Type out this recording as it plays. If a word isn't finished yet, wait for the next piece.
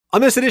On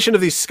this edition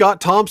of the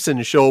Scott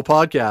Thompson Show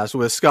podcast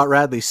with Scott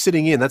Radley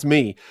sitting in, that's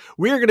me,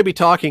 we are going to be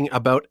talking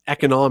about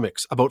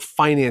economics, about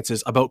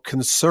finances, about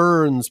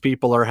concerns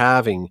people are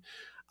having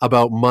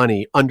about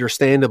money,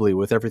 understandably,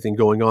 with everything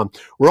going on.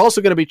 We're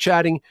also going to be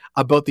chatting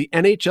about the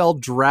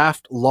NHL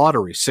draft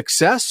lottery,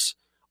 success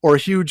or a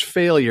huge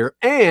failure,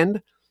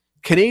 and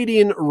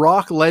Canadian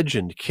rock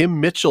legend Kim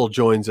Mitchell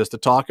joins us to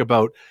talk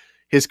about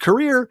his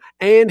career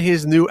and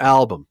his new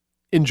album.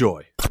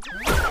 Enjoy.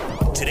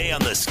 Today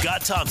on the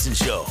Scott Thompson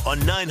Show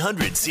on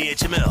 900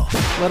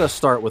 CHML. Let us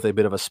start with a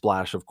bit of a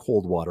splash of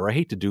cold water. I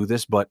hate to do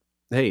this, but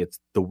hey, it's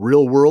the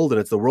real world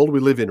and it's the world we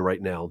live in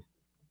right now.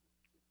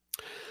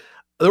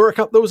 There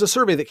was a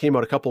survey that came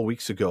out a couple of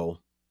weeks ago,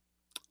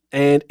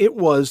 and it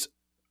was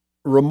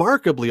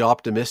remarkably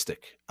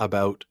optimistic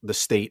about the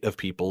state of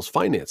people's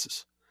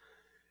finances.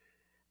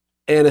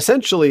 And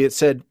essentially it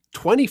said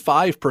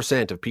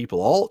 25% of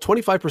people,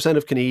 25%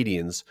 of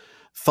Canadians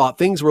thought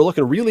things were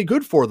looking really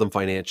good for them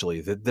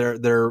financially, that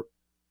their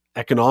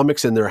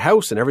economics in their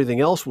house and everything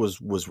else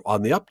was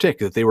on the uptick,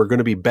 that they were going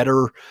to be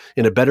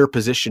in a better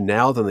position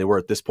now than they were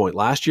at this point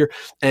last year.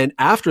 And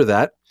after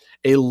that,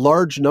 a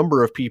large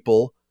number of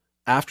people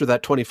after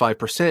that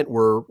 25%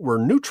 were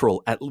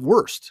neutral at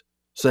worst,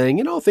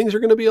 saying, things are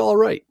going to be all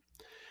right.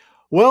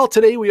 Well,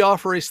 today we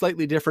offer a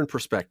slightly different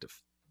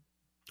perspective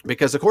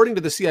because according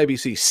to the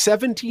CIBC,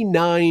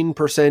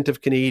 79%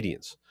 of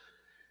Canadians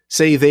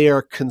say they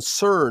are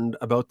concerned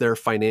about their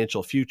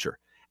financial future.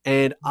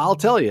 And I'll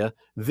tell you,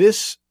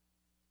 this,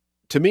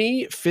 to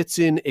me, fits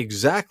in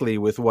exactly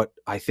with what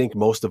I think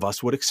most of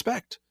us would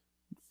expect.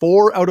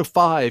 4 out of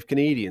 5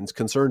 Canadians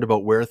concerned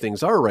about where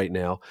things are right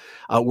now,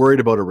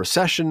 worried about a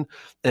recession.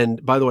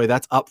 And by the way,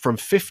 that's up from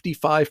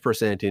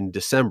 55% in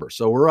December.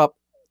 So we're up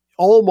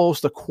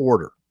almost a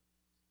quarter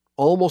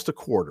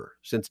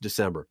since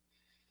December.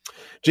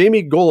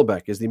 Jamie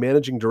Golombek is the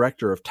Managing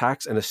Director of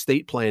Tax and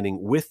Estate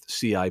Planning with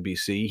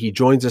CIBC. He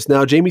joins us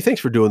now. Jamie, thanks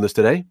for doing this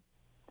today.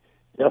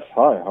 Yes,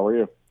 hi, how are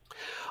you?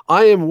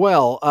 I am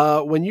well.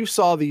 When you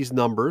saw these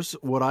numbers,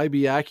 would I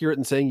be accurate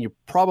in saying you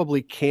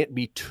probably can't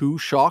be too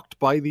shocked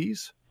by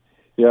these?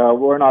 Yeah,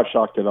 we're not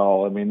shocked at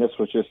all. I mean, this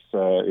was just,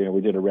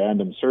 we did a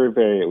random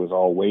survey. It was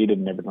all weighted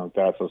and everything like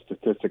that, so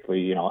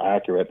statistically,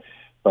 accurate.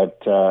 But,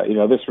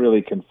 this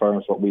really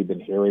confirms what we've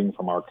been hearing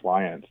from our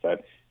clients,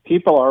 that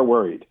people are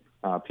worried.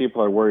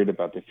 People are worried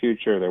about the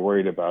future. They're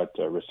worried about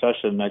a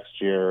recession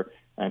next year,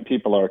 and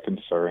people are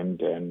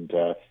concerned. And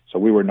so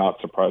we were not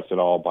surprised at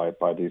all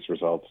by these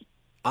results.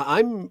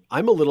 I'm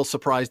a little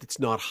surprised it's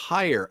not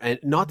higher, and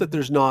not that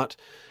there's not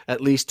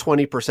at least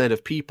 20%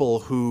 of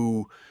people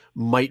who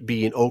might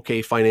be in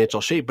okay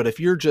financial shape. But if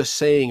you're just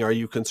saying, are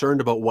you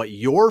concerned about what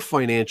your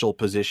financial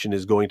position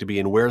is going to be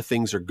and where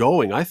things are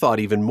going? I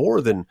thought even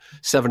more than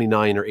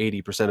 79 or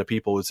 80% of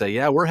people would say,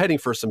 yeah, we're heading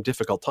for some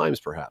difficult times,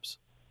 perhaps.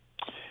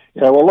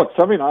 Yeah, well, look,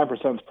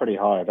 79% is pretty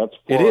high. That's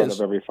 4 out is.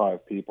 of every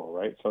 5 people,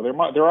 right? So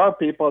there are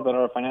people that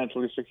are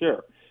financially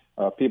secure.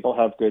 People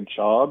have good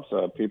jobs.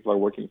 People are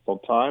working full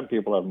time.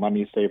 People have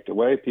money saved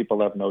away.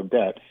 People have no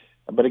debt.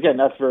 But again,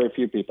 that's very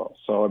few people.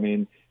 So, I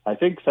mean, I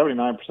think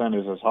 79%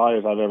 is as high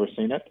as I've ever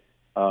seen it.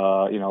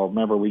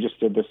 Remember, we just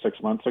did this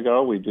 6 months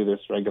ago. We do this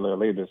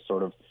regularly, this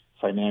sort of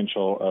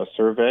financial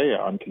survey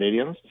on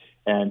Canadians.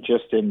 And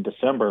just in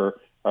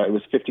December, it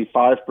was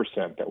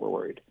 55% that were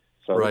worried.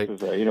 So right.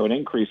 This is an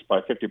increase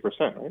by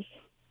 50%, right?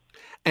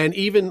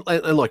 And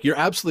look, you're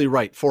absolutely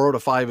right. 4 out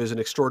of 5 is an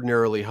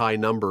extraordinarily high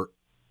number.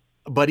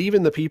 But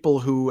even the people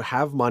who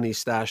have money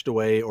stashed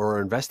away or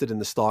are invested in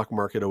the stock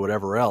market or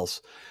whatever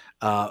else,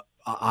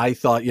 I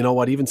thought,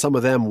 even some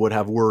of them would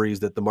have worries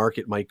that the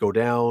market might go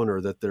down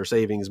or that their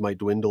savings might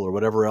dwindle or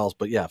whatever else.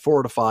 But yeah, 4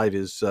 out of 5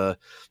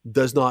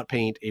 does not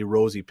paint a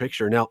rosy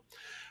picture. Now,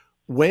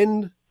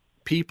 when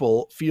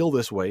people feel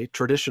this way,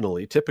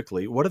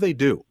 typically, what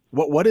do?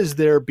 What is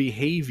their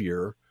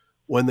behavior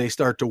when they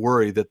start to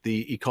worry that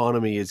the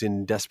economy is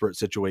in desperate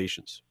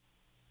situations?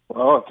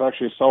 Well, it's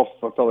actually a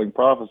self-fulfilling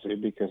prophecy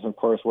because, of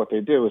course, what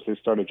they do is they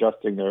start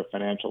adjusting their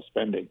financial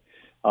spending.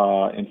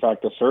 In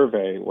fact, the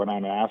survey, when I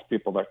asked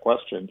people that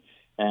question,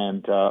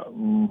 and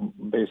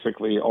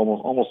basically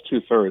almost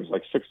 2/3,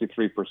 like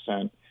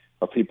 63%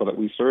 of people that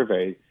we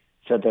surveyed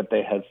said that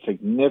they had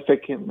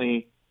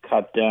significantly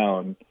cut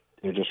down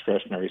their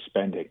discretionary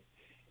spending.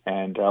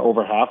 And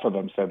over half of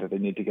them said that they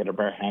need to get a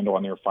better handle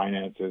on their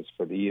finances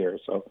for the year.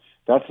 So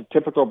that's a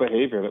typical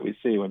behavior that we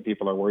see when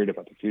people are worried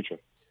about the future.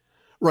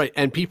 Right.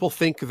 And people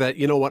think that,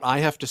 I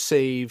have to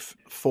save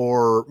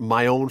for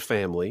my own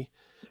family,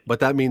 but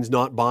that means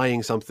not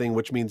buying something,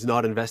 which means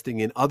not investing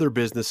in other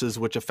businesses,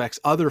 which affects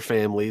other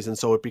families. And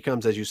so it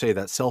becomes, as you say,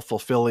 that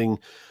self-fulfilling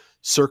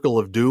circle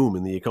of doom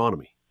in the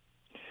economy.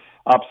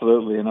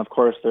 Absolutely. And of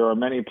course, there are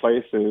many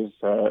places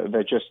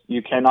that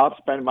you cannot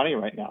spend money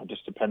right now,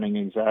 just depending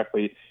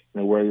exactly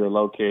where you're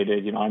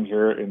located. I'm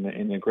here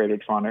in the Greater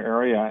Toronto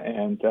area,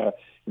 and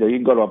you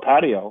can go to a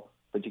patio,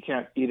 but you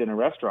can't eat in a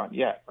restaurant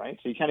yet, right?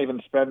 So you can't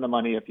even spend the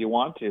money if you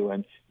want to.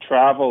 And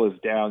travel is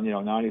down,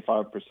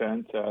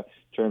 95% in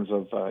terms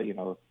of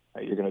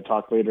You're going to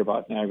talk later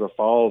about Niagara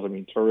Falls. I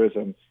mean,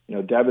 tourism,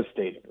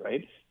 devastated,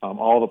 right?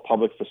 All the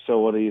public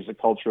facilities, the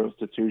cultural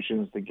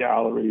institutions, the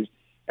galleries,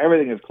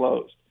 everything is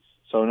closed.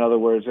 So in other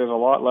words, there's a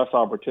lot less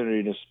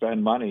opportunity to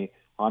spend money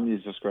on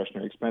these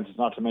discretionary expenses,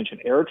 not to mention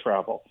air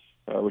travel,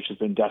 which has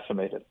been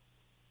decimated.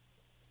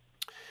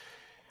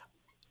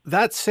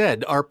 That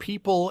said, are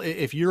people,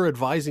 if you're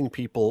advising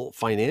people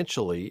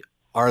financially,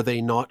 are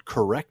they not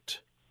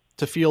correct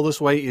to feel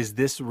this way? Is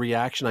this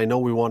reaction, I know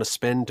we want to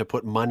spend to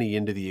put money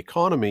into the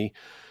economy,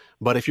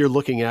 but if you're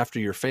looking after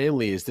your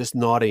family, is this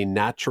not a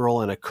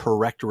natural and a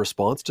correct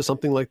response to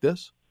something like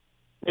this?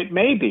 It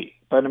may be,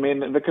 but I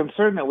mean, the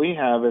concern that we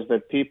have is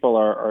that people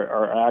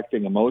are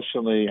acting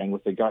emotionally and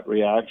with a gut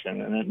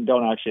reaction and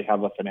don't actually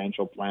have a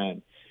financial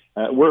plan.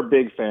 We're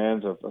big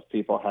fans of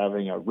people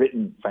having a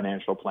written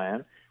financial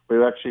plan.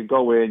 We actually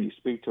go in, you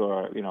speak to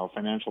a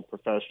financial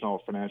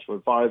professional, financial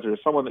advisor,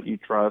 someone that you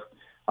trust,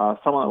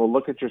 someone that will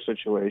look at your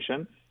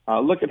situation,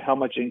 look at how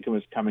much income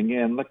is coming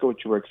in, look at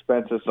what your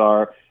expenses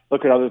are,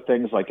 look at other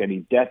things like any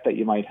debt that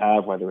you might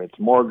have, whether it's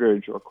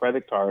mortgage or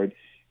credit card,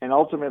 and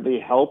ultimately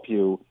help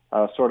you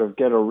sort of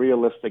get a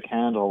realistic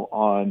handle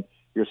on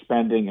your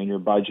spending and your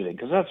budgeting.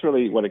 Because that's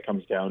really what it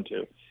comes down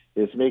to,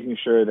 is making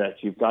sure that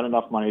you've got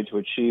enough money to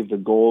achieve the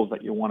goals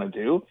that you want to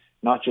do,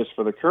 not just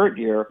for the current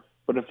year,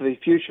 but for the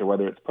future,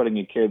 whether it's putting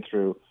a kid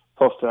through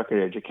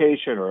post-secondary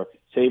education or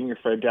saving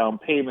for a down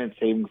payment,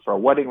 saving for a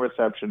wedding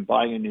reception,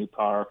 buying a new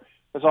car.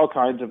 There's all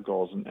kinds of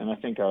goals. And I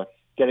think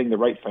getting the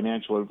right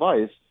financial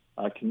advice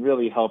can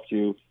really help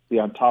you be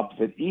on top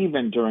of it,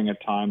 even during a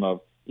time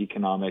of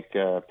economic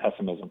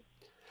pessimism.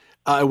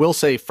 I will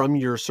say from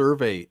your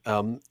survey,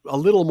 a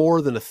little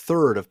more than a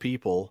third of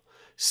people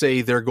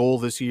say their goal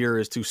this year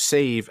is to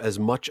save as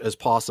much as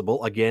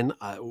possible. Again,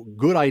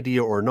 good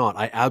idea or not,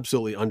 I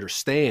absolutely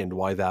understand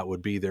why that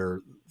would be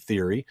their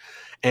theory.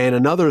 And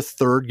another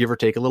third, give or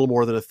take a little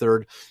more than a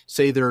third,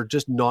 say they're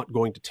just not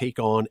going to take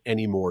on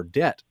any more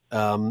debt.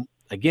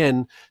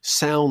 Again,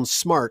 sounds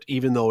smart,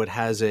 even though it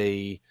has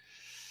for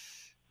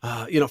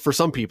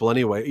some people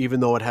anyway, even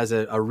though it has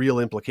a real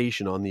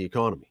implication on the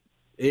economy.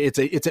 It's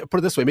a put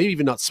it this way, maybe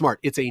even not smart.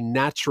 It's a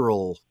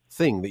natural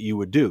thing that you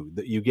would do,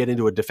 that you get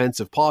into a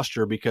defensive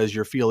posture because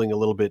you're feeling a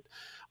little bit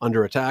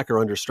under attack or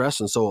under stress.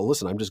 And so,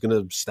 listen, I'm just going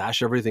to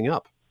stash everything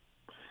up.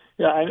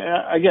 Yeah, and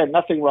again,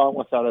 nothing wrong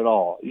with that at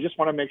all. You just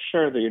want to make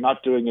sure that you're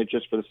not doing it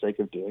just for the sake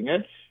of doing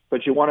it,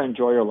 but you want to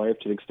enjoy your life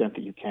to the extent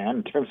that you can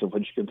in terms of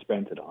what you can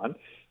spend it on.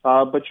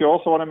 But you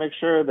also want to make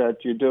sure that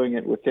you're doing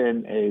it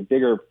within a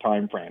bigger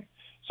time frame.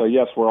 So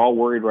yes, we're all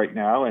worried right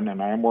now, and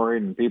I'm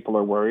worried, and people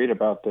are worried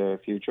about the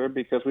future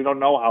because we don't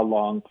know how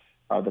long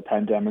the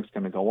pandemic's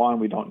going to go on.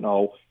 We don't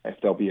know if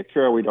there'll be a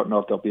cure. We don't know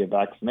if there'll be a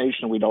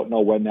vaccination. We don't know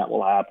when that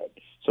will happen.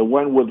 So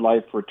when would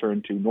life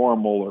return to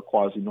normal or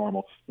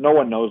quasi-normal? No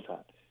one knows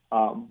that.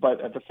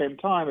 But at the same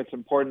time, it's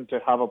important to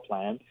have a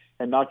plan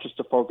and not just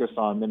to focus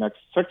on the next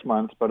 6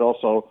 months, but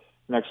also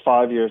the next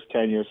 5 years,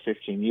 10 years,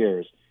 15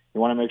 years.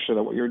 You want to make sure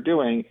that what you're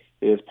doing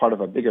is part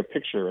of a bigger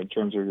picture in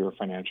terms of your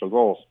financial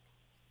goals.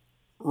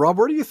 Rob,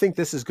 where do you think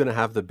this is going to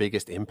have the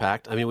biggest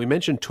impact? I mean, we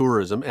mentioned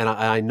tourism, and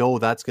I know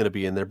that's going to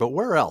be in there, but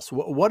where else?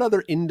 What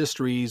other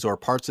industries or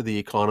parts of the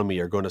economy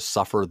are going to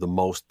suffer the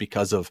most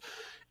because of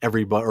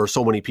everybody or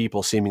so many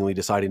people seemingly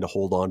deciding to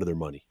hold on to their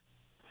money?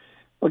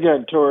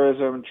 Again,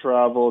 tourism,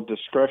 travel,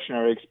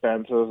 discretionary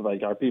expenses.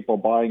 Like, are people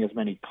buying as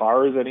many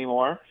cars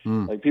anymore?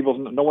 Like,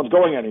 no one's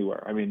going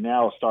anywhere. I mean,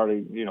 now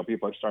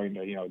people are starting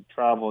to,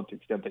 travel to the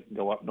extent they can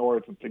go up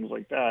north and things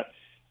like that.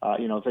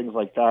 Things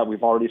like that.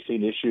 We've already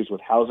seen issues with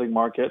housing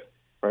market,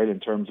 right, in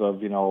terms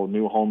of,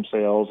 new home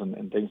sales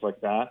and things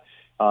like that.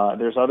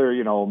 There's other,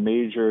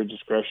 major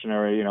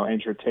discretionary,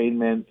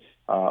 entertainment,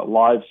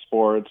 live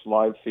sports,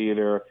 live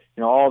theater,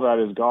 all that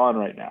is gone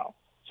right now.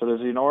 So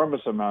there's an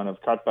enormous amount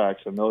of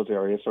cutbacks in those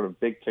areas, sort of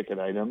big ticket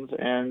items.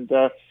 And,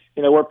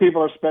 where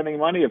people are spending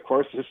money, of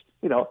course, is,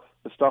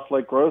 the stuff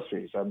like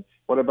groceries. And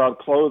what about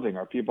clothing?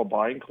 Are people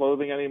buying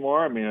clothing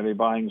anymore? I mean, are they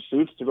buying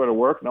suits to go to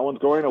work? No one's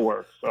going to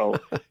work. So,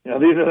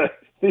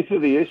 these are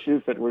the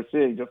issues that we're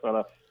seeing just on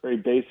a very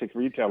basic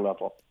retail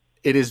level.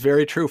 It is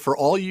very true. For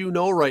all you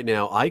know right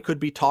now, I could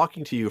be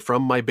talking to you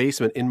from my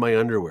basement in my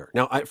underwear.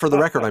 Now, for the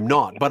record, I'm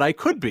not, but I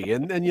could be.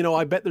 And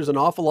I bet there's an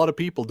awful lot of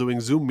people doing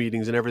Zoom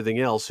meetings and everything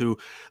else who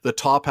the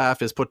top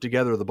half is put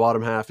together, the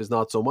bottom half is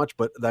not so much.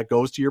 But that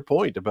goes to your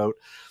point about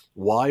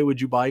why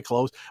would you buy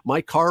clothes?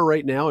 My car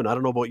right now, and I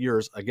don't know about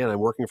yours, again, I'm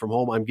working from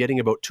home, I'm getting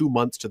about 2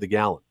 months to the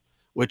gallon,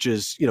 which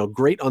is,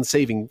 great on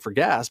saving for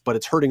gas, but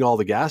it's hurting all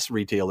the gas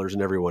retailers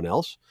and everyone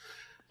else.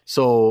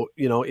 So,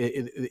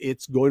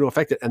 it's going to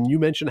affect it. And you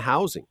mentioned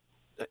housing.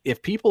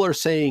 If people are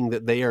saying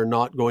that they are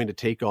not going to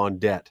take on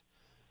debt,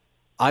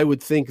 I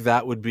would think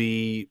that would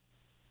be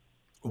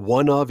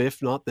one of,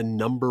 if not the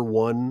number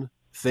one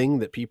thing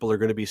that people are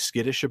going to be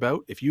skittish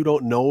about. If you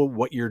don't know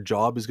what your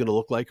job is going to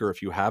look like, or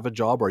if you have a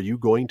job, are you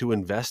going to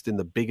invest in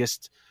the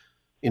biggest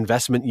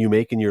investment you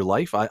make in your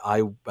life?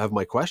 I have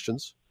my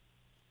questions.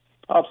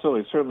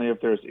 Absolutely. Certainly, if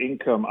there's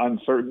income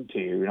uncertainty,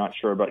 you're not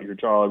sure about your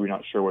job, you're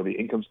not sure where the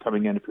income's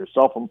coming in, if you're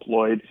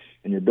self-employed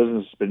and your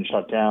business has been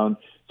shut down,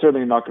 certainly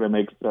you're not going to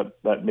make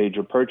that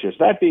major purchase.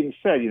 That being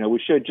said, we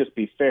should just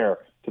be fair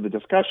to the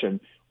discussion.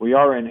 We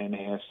are in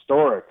a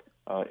historic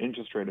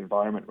interest rate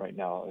environment right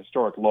now,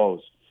 historic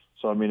lows.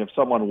 So, if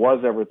someone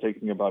was ever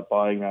thinking about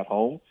buying that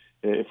home,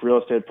 if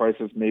real estate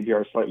prices maybe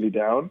are slightly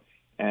down,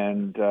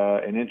 and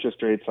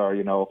interest rates are,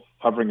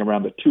 hovering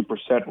around the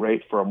 2%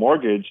 rate for a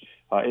mortgage,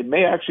 it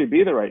may actually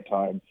be the right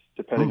time,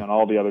 depending on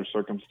all the other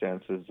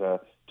circumstances,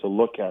 to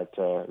look at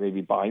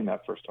maybe buying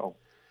that first home.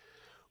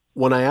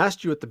 When I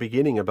asked you at the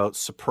beginning about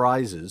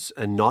surprises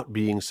and not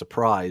being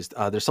surprised,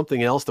 there's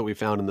something else that we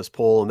found in this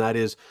poll, and that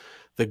is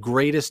the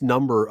greatest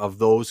number of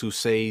those who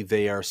say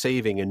they are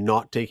saving and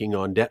not taking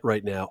on debt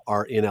right now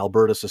are in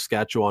Alberta,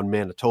 Saskatchewan,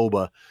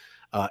 Manitoba,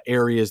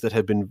 areas that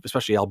have been,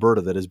 especially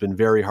Alberta, that has been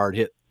very hard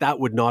hit. That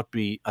would not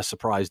be a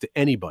surprise to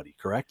anybody,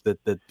 correct?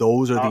 That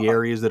those are the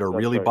areas that are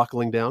really right.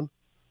 Buckling down?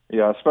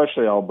 Yeah,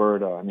 especially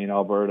Alberta.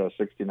 Alberta,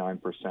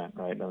 69%,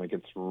 right? I think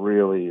it's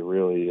really,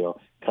 really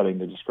cutting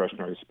the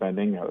discretionary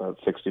spending at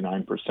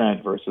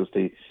 69% versus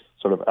the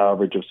sort of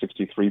average of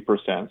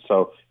 63%.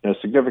 So,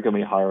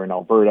 significantly higher in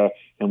Alberta.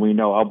 And we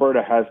know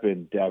Alberta has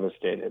been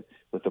devastated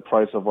with the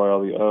price of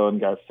oil, the oil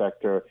and gas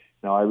sector.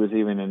 I was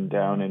even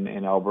down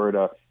in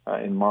Alberta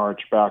in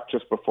March, back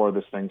just before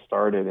this thing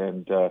started.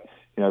 And,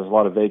 there's a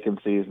lot of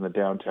vacancies in the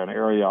downtown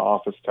area.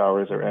 Office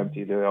towers are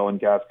empty. The oil and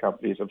gas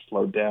companies have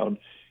slowed down.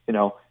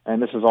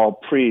 And this is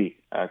all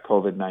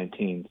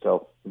pre-COVID-19.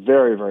 So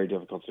very, very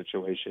difficult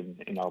situation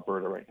in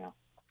Alberta right now.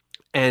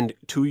 And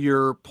to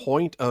your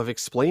point of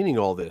explaining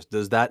all this,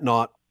 does that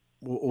not,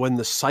 when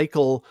the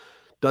cycle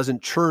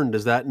doesn't churn,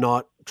 does that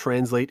not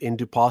translate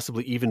into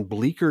possibly even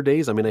bleaker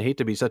days? I hate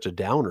to be such a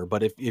downer,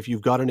 but if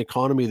you've got an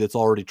economy that's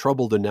already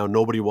troubled and now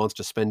nobody wants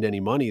to spend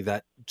any money,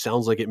 that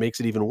sounds like it makes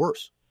it even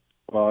worse.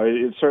 Well,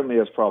 it certainly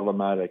is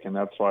problematic, and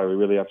that's why we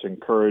really have to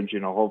encourage,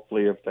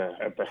 hopefully if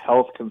the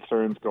health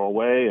concerns go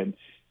away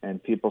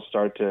and people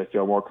start to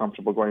feel more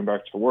comfortable going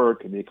back to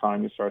work and the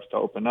economy starts to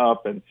open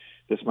up, and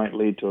this might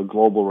lead to a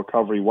global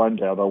recovery one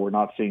day, although we're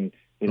not seeing,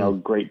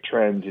 great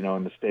trends, in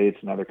the States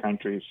and other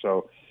countries.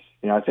 So,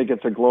 I think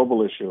it's a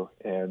global issue,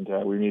 and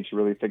we need to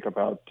really think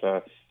about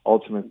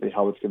ultimately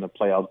how it's going to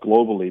play out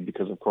globally,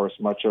 because, of course,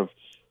 much of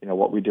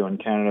what we do in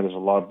Canada, there's a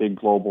lot of big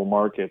global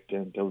market,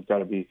 and we've got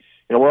to be,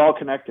 we're all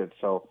connected.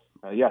 So,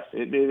 yes,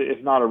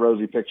 it's not a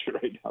rosy picture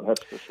right now,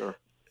 that's for sure.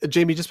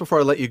 Jamie, just before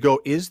I let you go,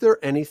 is there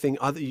anything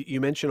other, you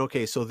mentioned,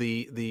 okay, so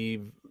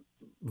the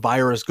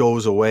virus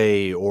goes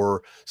away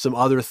or some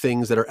other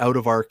things that are out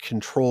of our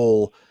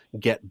control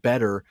get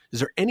better. Is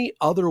there any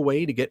other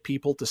way to get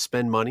people to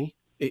spend money?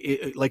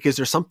 Is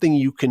there something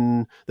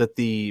that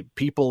the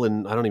people,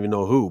 and I don't even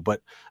know who,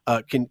 but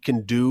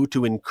can do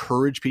to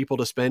encourage people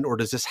to spend, or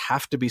does this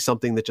have to be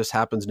something that just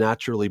happens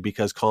naturally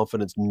because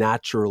confidence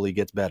naturally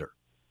gets better?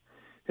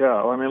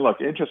 Yeah, look,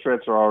 interest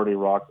rates are already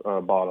rock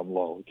bottom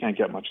low. We can't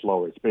get much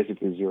lower. It's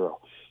basically zero.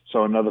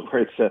 So in other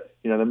words,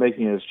 they're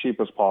making it as cheap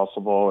as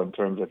possible in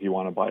terms of if you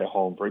want to buy a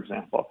home, for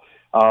example.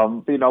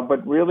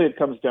 But really it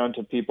comes down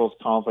to people's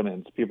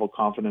confidence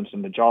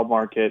in the job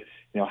market.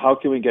 How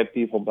can we get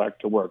people back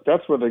to work?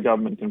 That's where the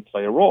government can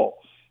play a role.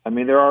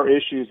 There are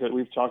issues that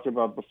we've talked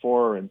about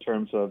before in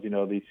terms of,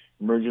 the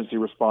emergency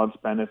response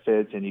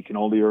benefits, and you can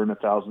only earn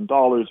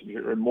 $1,000. If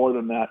you earn more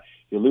than that,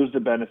 you lose the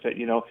benefit.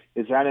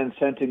 Is that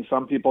incenting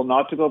some people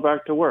not to go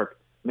back to work?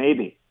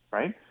 Maybe,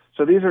 right?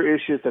 So these are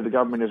issues that the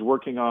government is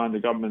working on, the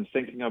government's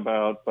thinking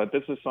about, but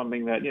this is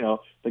something that,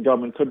 the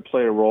government could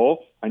play a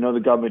role. I know the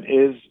government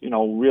is,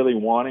 really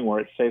wanting, where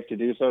it's safe to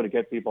do so, to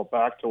get people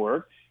back to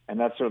work, and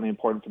that's certainly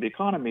important for the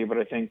economy. But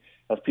I think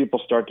as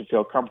people start to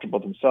feel comfortable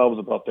themselves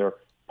about their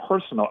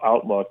personal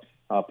outlook,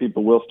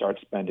 people will start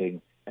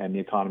spending and the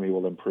economy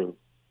will improve.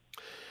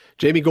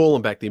 Jamie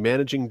Golombek, the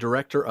Managing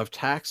Director of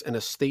Tax and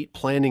Estate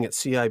Planning at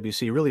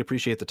CIBC. Really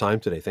appreciate the time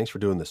today. Thanks for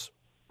doing this.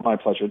 My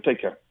pleasure. Take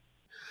care.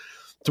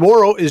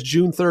 Tomorrow is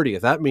June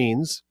 30th. That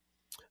means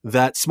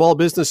that small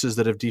businesses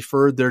that have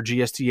deferred their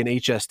GST and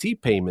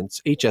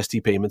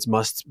HST payments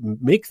must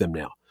make them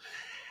now.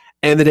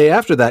 And the day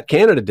after that,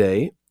 Canada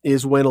Day,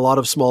 is when a lot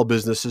of small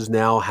businesses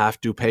now have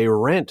to pay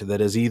rent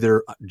that is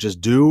either just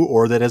due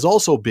or that has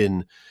also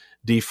been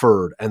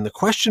deferred. And the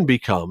question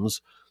becomes,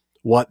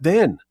 what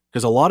then?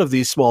 Because a lot of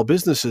these small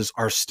businesses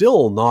are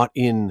still not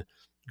in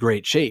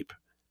great shape.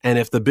 And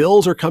if the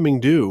bills are coming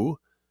due,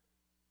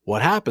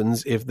 what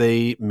happens if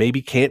they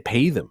maybe can't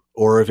pay them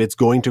or if it's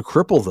going to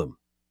cripple them?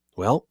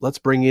 Well, let's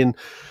bring in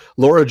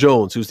Laura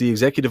Jones, who's the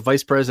Executive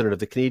Vice President of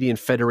the Canadian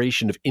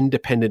Federation of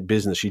Independent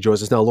Business. She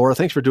joins us now. Laura,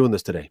 thanks for doing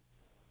this today.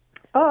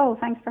 Oh,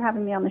 thanks for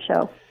having me on the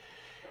show.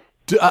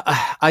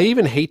 I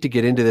even hate to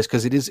get into this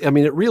because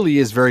it really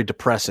is very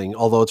depressing,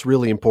 although it's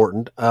really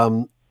important.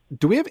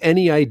 Do we have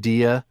any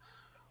idea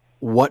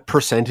what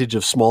percentage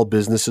of small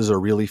businesses are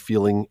really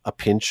feeling a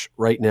pinch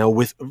right now?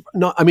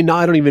 I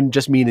don't even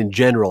just mean in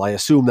general. I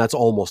assume that's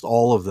almost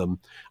all of them.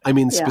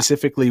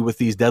 Specifically with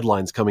these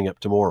deadlines coming up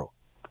tomorrow.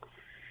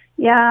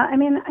 Yeah, I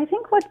mean, I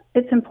think what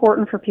it's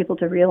important for people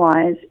to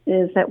realize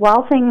is that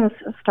while things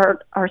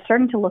are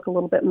starting to look a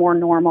little bit more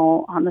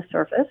normal on the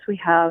surface,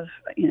 we have,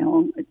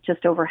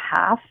 just over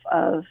half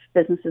of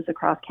businesses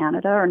across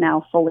Canada are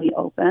now fully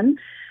open.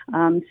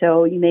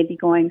 So you may be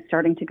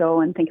starting to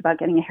go and think about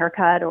getting a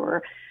haircut,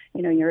 or,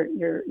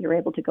 you're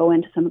able to go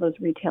into some of those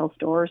retail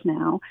stores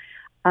now.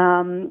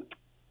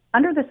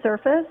 Under the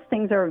surface,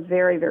 things are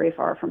very, very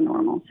far from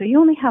normal. So you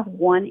only have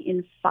 1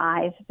 in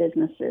 5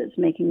 businesses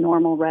making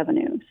normal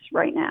revenues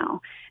right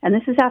now. And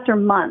this is after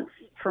months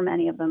for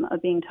many of them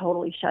of being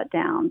totally shut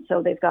down.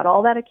 So they've got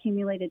all that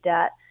accumulated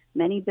debt,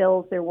 many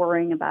bills they're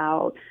worrying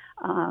about,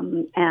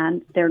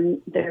 and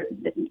they're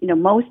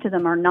most of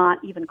them are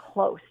not even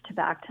close to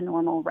back to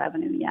normal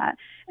revenue yet.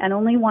 And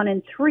only 1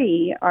 in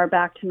 3 are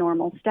back to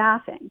normal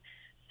staffing.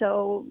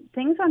 So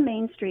things on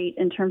Main Street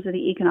in terms of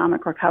the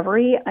economic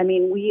recovery, I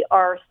mean, we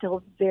are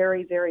still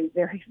very, very,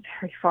 very,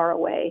 very far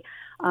away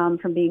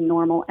from being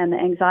normal. And the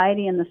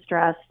anxiety and the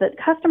stress that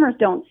customers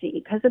don't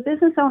see, because the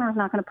business owner is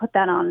not going to put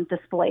that on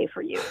display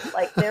for you.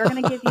 Like, they're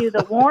going to give you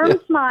the warm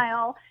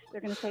smile.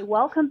 They're going to say,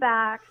 welcome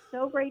back.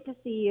 So great to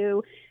see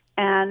you.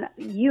 And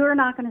you're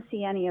not going to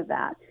see any of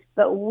that.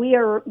 But we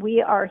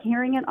are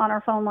hearing it on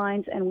our phone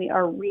lines, and we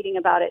are reading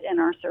about it in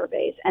our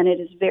surveys. And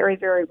it is very,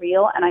 very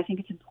real. And I think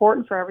it's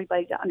important for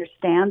everybody to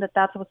understand that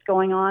that's what's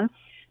going on,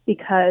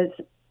 because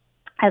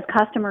as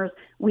customers,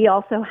 we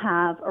also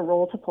have a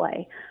role to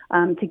play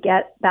to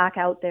get back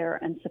out there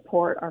and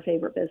support our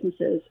favorite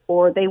businesses,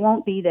 or they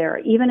won't be there.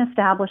 Even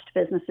established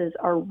businesses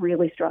are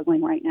really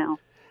struggling right now.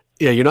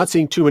 Yeah, you're not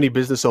seeing too many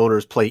business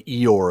owners play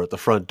Eeyore at the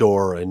front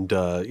door and,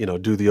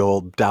 do the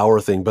old dour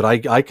thing. But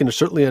I can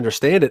certainly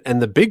understand it.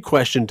 And the big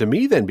question to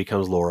me then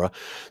becomes, Laura,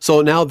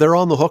 so now they're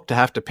on the hook to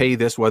have to pay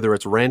this, whether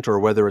it's rent or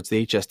whether it's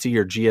the HST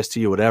or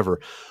GST or whatever.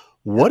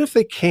 What if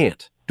they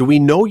can't? Do we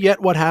know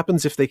yet what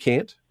happens if they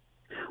can't?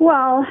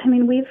 Well, I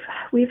mean,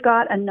 we've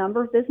got a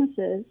number of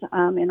businesses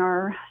in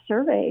our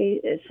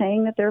survey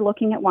saying that they're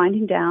looking at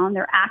winding down.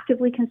 They're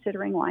actively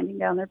considering winding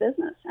down their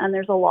business. And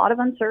there's a lot of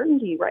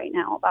uncertainty right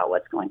now about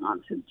what's going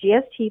on. So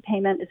GST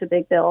payment is a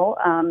big bill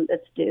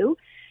that's due.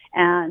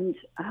 And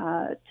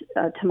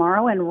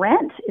tomorrow, and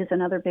rent is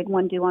another big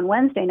one due on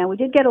Wednesday. Now, we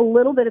did get a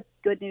little bit of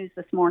good news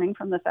this morning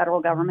from the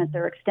federal government.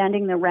 They're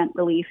extending the rent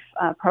relief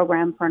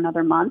program for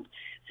another month.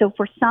 So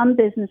for some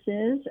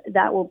businesses,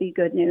 that will be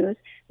good news.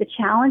 The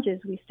challenge is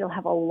we still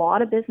have a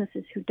lot of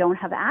businesses who don't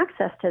have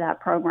access to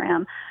that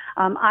program,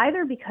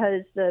 either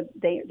because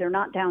they're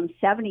not down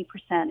 70%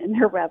 in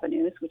their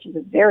revenues, which is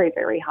a very,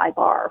 very high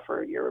bar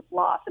for your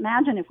loss.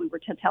 Imagine if we were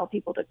to tell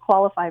people to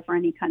qualify for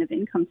any kind of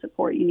income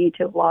support, you need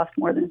to have lost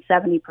more than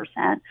 70%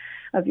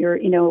 of your,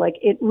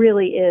 it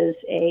really is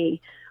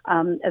a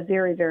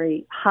very,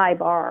 very high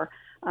bar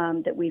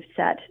that we've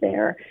set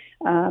there.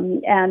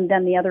 And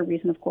then the other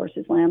reason, of course,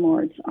 is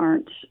landlords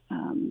aren't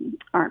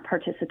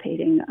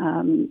participating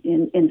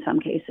in some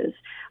cases,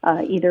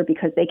 either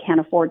because they can't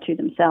afford to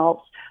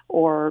themselves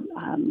or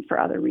for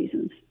other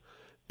reasons.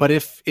 But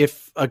if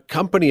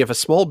a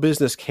small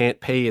business can't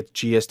pay its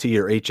GST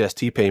or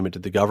HST payment to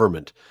the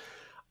government,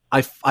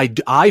 I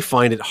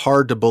find it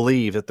hard to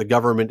believe that the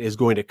government is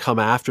going to come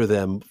after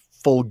them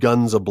full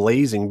guns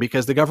a-blazing,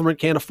 because the government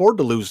can't afford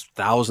to lose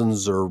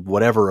thousands or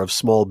whatever of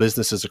small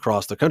businesses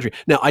across the country.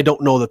 Now, I don't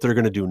know that they're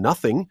going to do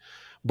nothing,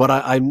 but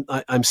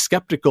I'm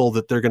skeptical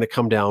that they're going to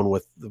come down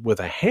with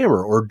a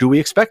hammer. Or do we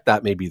expect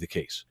that may be the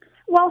case?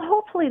 Well,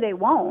 hopefully they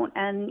won't.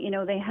 And,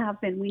 they have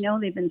been, we know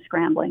they've been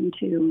scrambling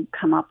to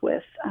come up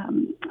with,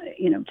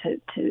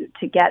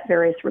 to get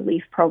various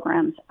relief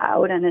programs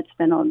out. And it's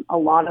been a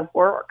lot of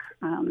work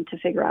to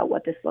figure out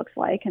what this looks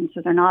like. And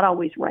so they're not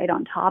always right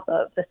on top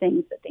of the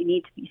things that they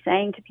need to be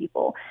saying to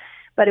people.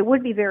 But it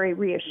would be very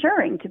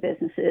reassuring to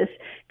businesses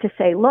to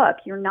say, look,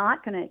 you're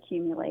not going to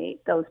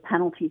accumulate those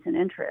penalties and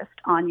interest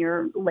on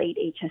your late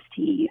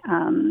HST,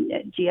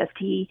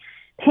 GST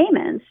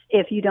payments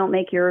if you don't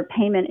make your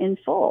payment in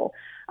full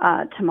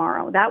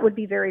tomorrow. That would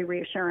be very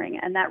reassuring,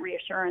 and that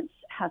reassurance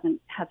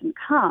hasn't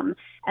come,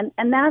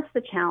 and that's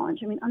the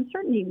challenge. I mean,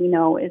 uncertainty, we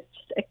know, is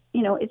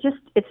just,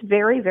 it's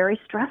very, very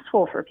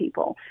stressful for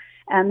people,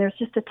 and there's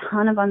just a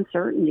ton of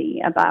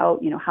uncertainty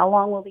about how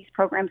long will these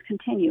programs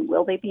continue?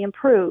 Will they be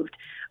improved?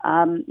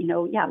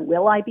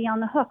 Will I be on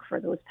the hook for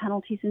those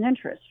penalties and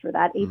interest for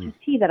that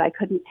HST that I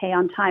couldn't pay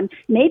on time?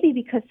 Maybe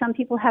because some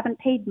people haven't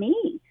paid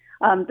me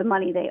the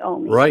money they owe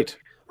me. Right.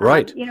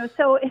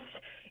 So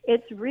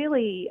it's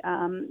really,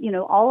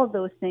 all of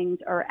those things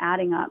are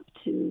adding up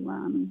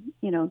to,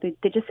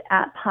 they just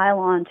pile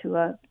on to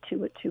a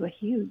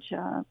huge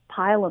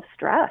pile of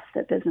stress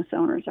that business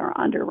owners are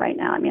under right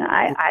now. I mean,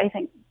 I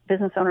think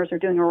business owners are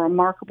doing a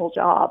remarkable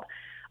job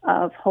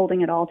of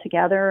holding it all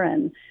together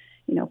and,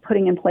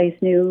 putting in place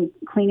new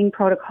cleaning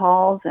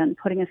protocols and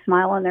putting a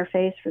smile on their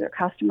face for their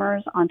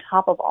customers on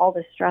top of all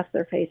the stress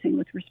they're facing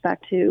with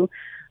respect to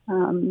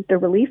the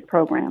relief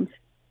programs.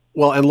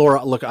 Well, and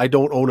Laura, look, I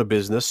don't own a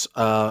business.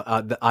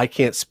 I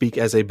can't speak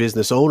as a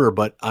business owner,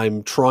 but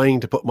I'm trying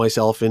to put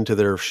myself into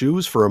their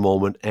shoes for a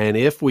moment. And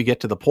if we get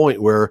to the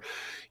point where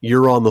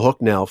you're on the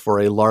hook now for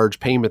a large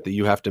payment that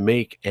you have to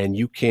make and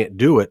you can't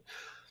do it,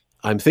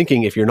 I'm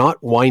thinking if you're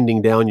not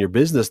winding down your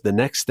business, the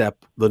next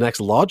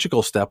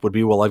logical step would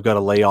be, well, I've got to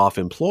lay off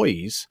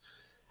employees.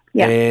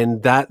 Yeah.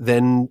 And that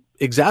then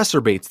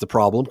exacerbates the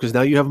problem because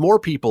now you have more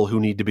people who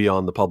need to be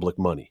on the public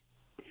money.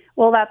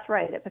 Well, that's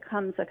right. It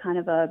becomes a kind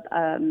of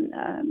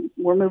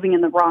we're moving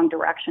in the wrong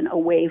direction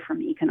away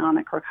from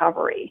economic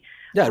recovery.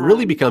 Yeah, it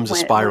really becomes a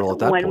spiral at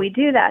that point. When we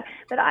do that.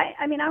 But I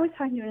was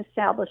talking to an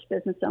established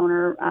business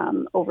owner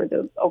over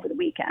the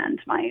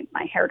weekend, my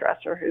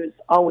hairdresser, who's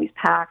always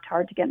packed,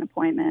 hard to get an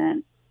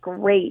appointment,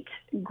 great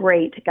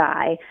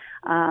guy.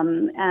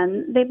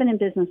 And they've been in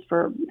business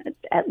for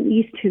at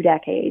least 2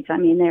 decades. I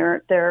mean,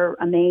 they're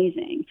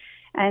amazing.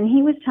 And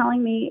he was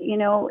telling me,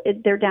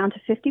 they're down to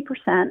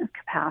 50% of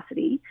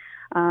capacity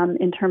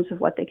in terms of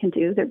what they can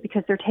do.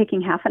 Because they're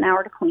taking half an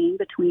hour to clean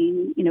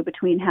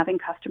between having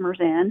customers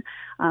in.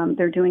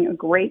 They're doing a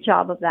great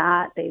job of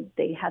that.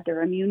 They had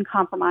their immune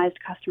compromised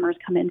customers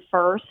come in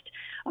first,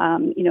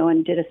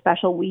 and did a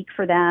special week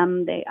for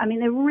them.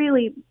 They're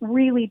really,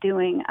 really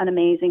doing an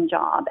amazing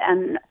job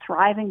and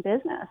thriving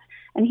business.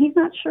 And he's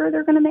not sure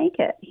they're going to make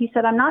it. He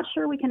said, I'm not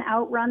sure we can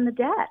outrun the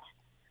debt.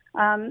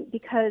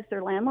 Because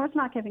their landlord's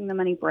not giving them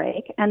any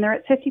break, and they're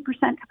at 50%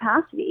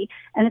 capacity,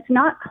 and it's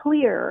not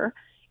clear,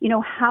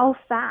 how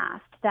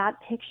fast that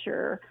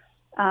picture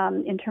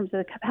in terms of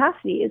the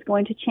capacity is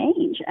going to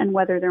change, and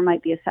whether there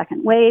might be a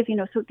second wave.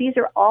 So these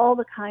are all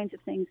the kinds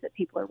of things that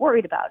people are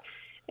worried about.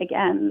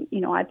 Again,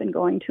 I've been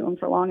going to him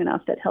for long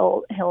enough that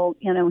he'll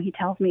he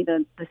tells me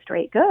the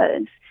straight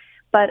goods.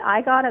 But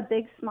I got a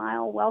big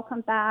smile.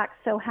 Welcome back.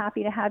 So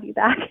happy to have you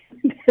back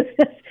in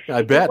business.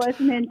 I bet. It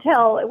wasn't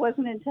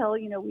until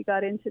we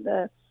got into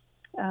the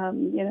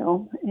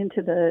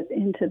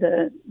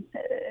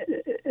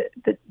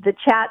the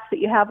chats that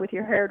you have with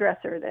your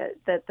hairdresser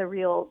that the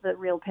real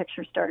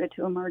picture started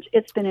to emerge.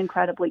 It's been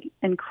incredibly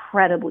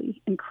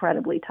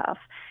tough.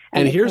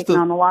 And here's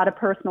on a lot of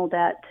personal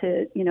debt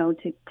to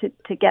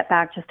get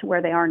back just to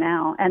where they are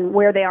now, and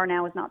where they are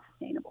now is not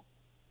sustainable.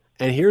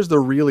 And here's the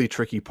really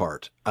tricky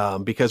part,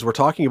 because we're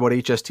talking about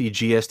HST,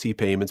 GST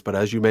payments, but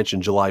as you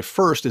mentioned, July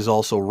 1st is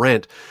also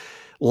rent.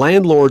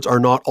 Landlords are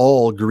not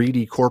all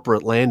greedy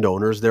corporate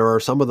landowners. There are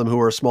some of them who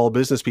are small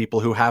business people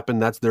who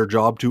that's their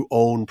job to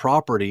own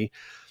property.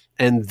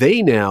 And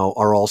they now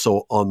are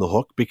also on the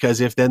hook,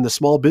 because if then the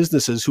small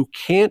businesses who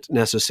can't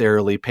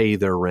necessarily pay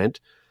their rent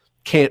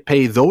can't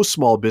pay those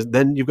small business,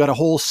 then you've got a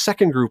whole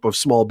second group of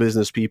small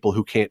business people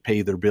who can't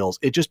pay their bills.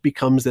 It just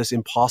becomes this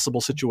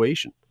impossible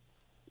situation.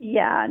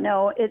 Yeah,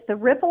 no, the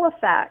ripple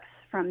effects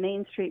from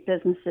Main Street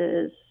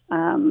businesses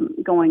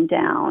going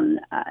down.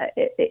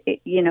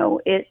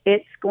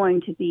 It's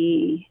going to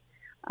be.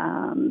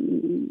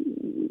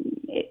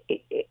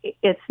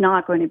 It's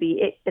not going to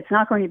be. It's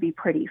not going to be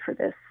pretty for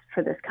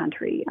this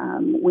country.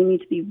 We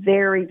need to be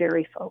very,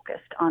 very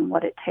focused on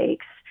what it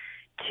takes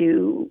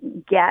to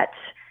get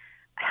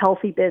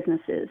healthy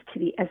businesses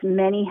to as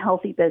many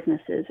healthy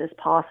businesses as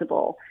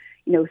possible.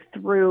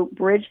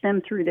 Bridge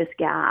them through this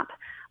gap.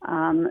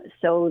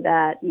 So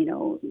that,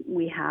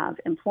 we have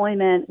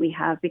employment,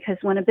 because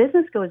when a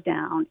business goes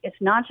down, it's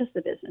not just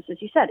the business,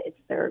 as you said,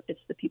 it's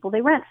the people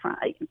they rent from,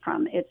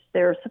 it's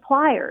their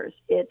suppliers,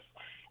 it's,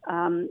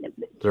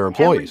 their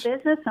employees, every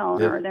business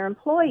owner, their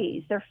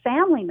employees, their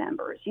family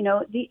members,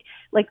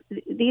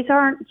 these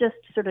aren't just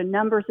sort of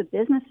numbers of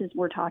businesses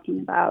we're talking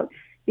about.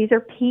 These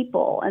are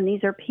people, and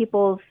these are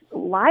people's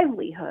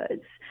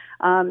livelihoods,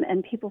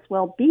 and people's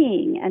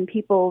well-being, and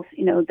people's,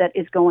 that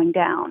is going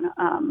down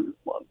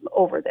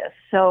over this.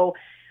 So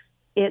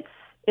it's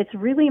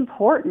really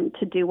important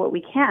to do what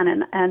we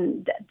can,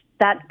 and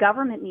that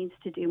government needs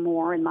to do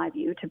more, in my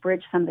view, to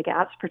bridge some of the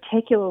gaps,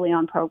 particularly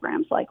on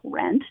programs like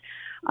rent,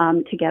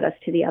 to get us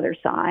to the other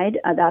side.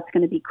 That's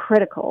going to be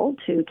critical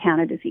to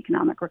Canada's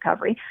economic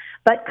recovery.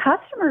 But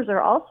customers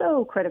are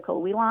also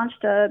critical. We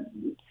launched a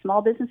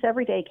Small Business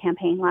Everyday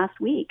campaign last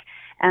week,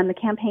 and the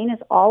campaign is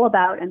all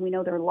about, and we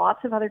know there are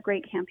lots of other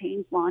great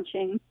campaigns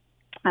launching.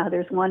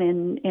 There's one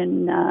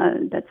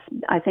in that's,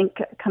 I think,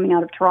 coming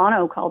out of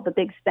Toronto called The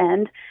Big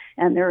Spend,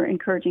 and they're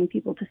encouraging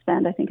people to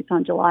spend. I think it's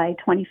on July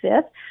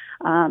 25th.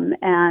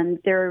 And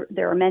there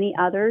are many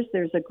others.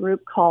 There's a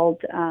group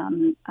called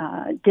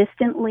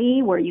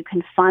Distantly, where you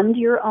can fund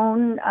your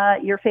own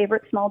your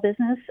favorite small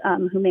business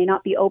who may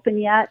not be open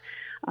yet,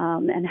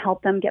 and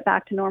help them get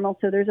back to normal.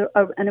 So there's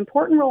an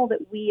important role that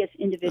we as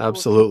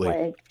individuals can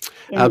play.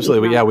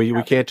 Absolutely. Yeah,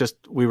 we can't just,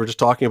 we were just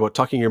talking about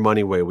tucking your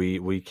money away.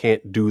 We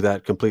can't do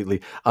that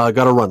completely.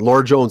 Got to run.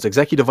 Laura Jones,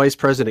 Executive Vice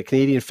President,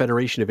 Canadian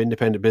Federation of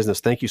Independent Business.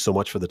 Thank you so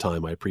much for the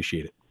time. I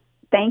appreciate it.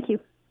 Thank you.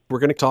 We're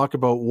going to talk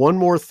about one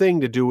more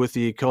thing to do with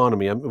the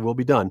economy. We'll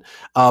be done.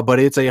 But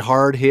it's a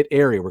hard hit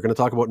area. We're going to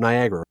talk about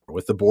Niagara,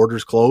 with the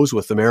borders closed,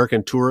 with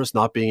American tourists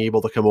not being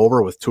able to come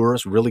over, with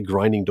tourists really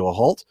grinding to a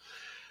halt.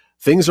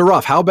 Things are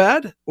rough. How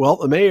bad? Well,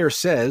 the mayor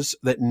says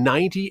that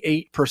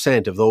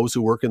 98% of those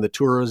who work in the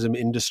tourism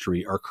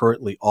industry are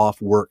currently off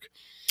work.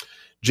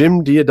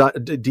 Jim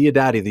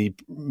Diodati, the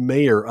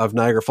mayor of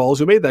Niagara Falls,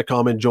 who made that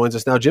comment, joins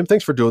us now. Jim,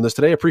 thanks for doing this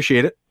today. I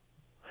appreciate it.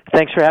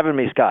 Thanks for having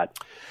me, Scott.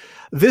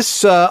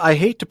 This, I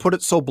hate to put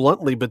it so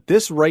bluntly, but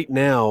this right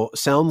now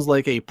sounds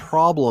like a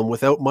problem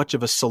without much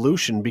of a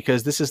solution,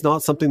 because this is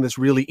not something that's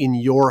really in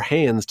your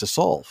hands to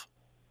solve.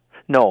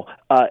 No,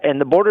 and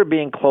the border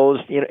being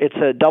closed, it's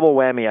a double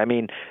whammy. I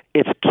mean,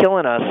 it's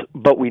killing us,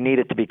 but we need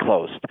it to be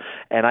closed.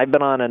 And I've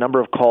been on a number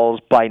of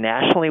calls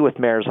nationally with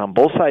mayors on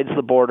both sides of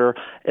the border,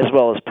 as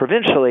well as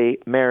provincially,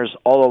 mayors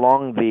all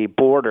along the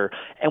border.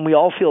 And we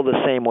all feel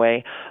the same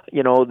way.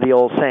 The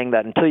old saying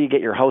that until you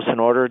get your house in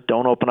order,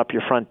 don't open up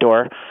your front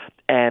door.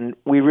 And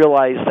we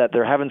realize that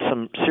they're having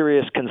some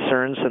serious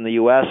concerns in the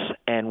U.S.,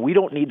 and we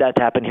don't need that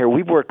to happen here.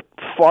 We've worked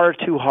far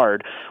too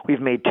hard.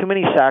 We've made too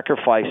many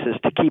sacrifices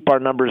to keep our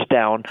numbers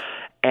down.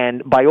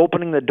 And by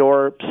opening the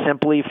door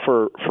simply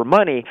for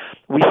money,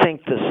 we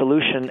think the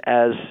solution,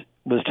 as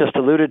was just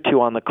alluded to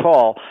on the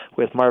call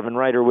with Marvin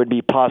Ryder, would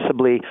be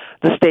possibly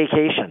the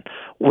staycation,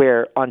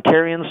 where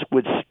Ontarians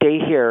would stay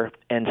here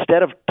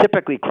instead of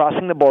typically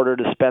crossing the border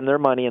to spend their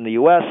money in the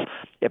U.S.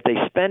 If they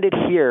spend it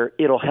here,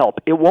 it'll help.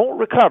 It won't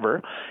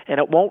recover and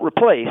it won't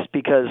replace,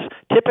 because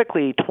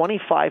typically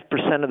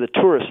 25% of the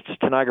tourists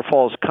to Niagara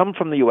Falls come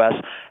from the U.S.,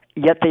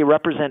 yet they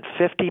represent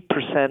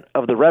 50%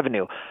 of the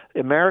revenue.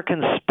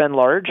 Americans spend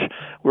large.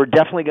 We're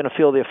definitely going to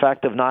feel the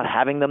effect of not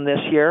having them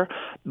this year,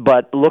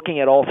 but looking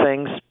at all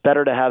things,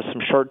 better to have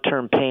some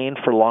short-term pain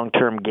for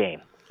long-term gain.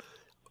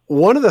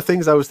 One of the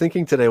things I was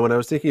thinking today when I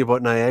was thinking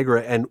about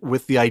Niagara and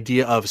with the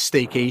idea of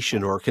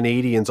staycation or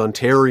Canadians,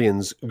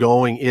 Ontarians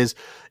going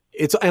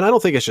and I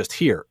don't think it's just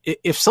here.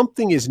 If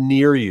something is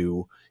near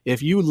you,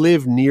 if you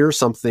live near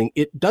something,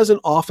 it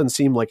doesn't often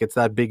seem like it's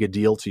that big a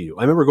deal to you.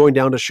 I remember going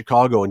down to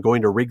Chicago and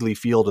going to Wrigley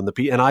Field,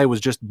 and I was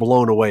just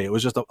blown away. It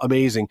was just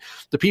amazing.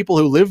 The people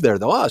who live there,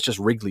 though, it's just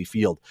Wrigley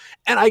Field.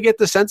 And I get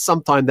the sense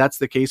sometimes that's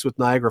the case with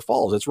Niagara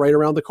Falls. It's right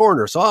around the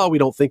corner. So we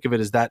don't think of it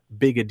as that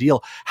big a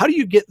deal. How do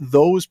you get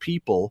those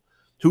people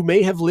who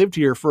may have lived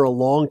here for a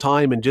long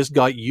time and just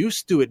got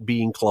used to it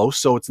being close,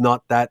 so it's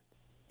not that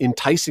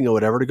enticing or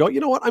whatever, to go, you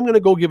know what, I'm going to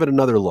go give it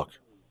another look?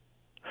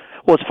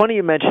 Well, it's funny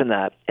you mention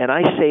that, and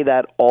I say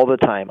that all the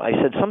time. I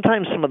said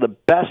sometimes some of the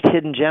best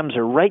hidden gems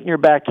are right in your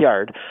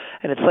backyard,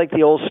 and it's like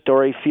the old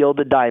story, Field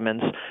of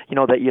Diamonds,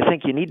 that you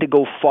think you need to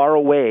go far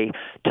away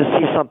to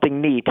see something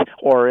neat,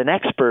 or an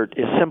expert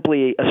is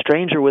simply a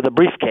stranger with a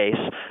briefcase,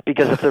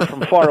 because if they're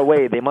from far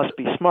away, they must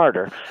be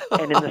smarter.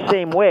 And in the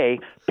same way,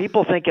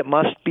 people think it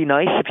must be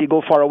nice if you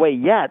go far away,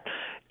 yet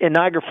in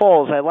Niagara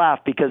Falls, I laugh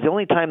because the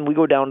only time we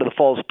go down to the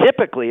falls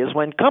typically is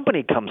when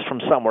company comes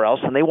from somewhere else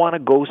and they want to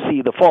go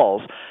see the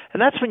falls.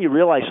 And that's when you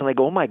realize, when they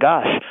go, oh my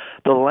gosh,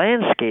 the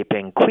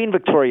landscaping, Queen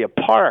Victoria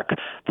Park,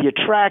 the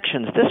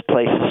attractions, this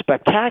place is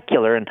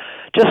spectacular. And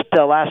just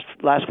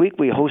last week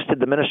we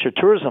hosted the Minister of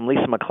Tourism,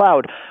 Lisa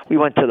MacLeod. We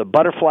went to the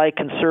Butterfly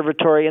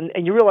Conservatory,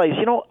 and you realize,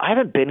 I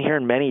haven't been here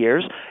in many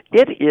years.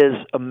 It is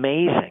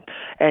amazing.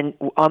 And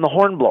on the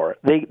Hornblower,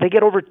 they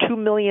get over 2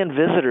 million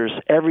visitors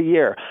every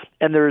year.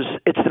 And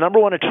it's the number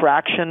one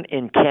attraction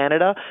in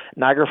Canada.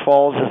 Niagara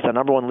Falls is the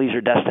number one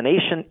leisure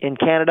destination in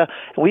Canada.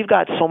 And we've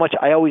got so much,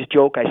 I always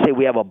joke, I say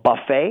we have a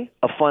buffet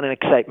of fun and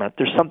excitement.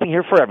 There's something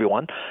here for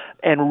everyone.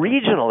 And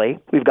regionally,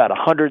 we've got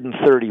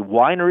 130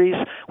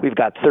 wineries, we've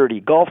got 30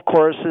 golf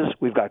courses,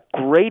 we've got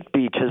great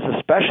beaches,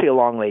 especially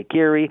along Lake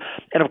Erie,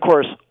 and of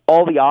course,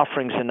 all the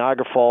offerings in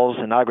Niagara Falls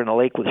and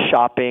Niagara-on-the-Lake with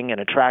shopping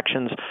and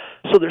attractions.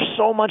 So there's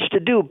so much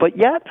to do, but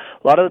yet,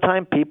 a lot of the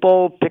time,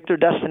 people pick their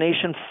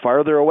destination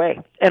farther away.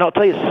 And I'll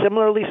tell you,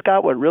 similarly,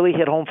 Scott, what really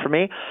hit home for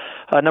me,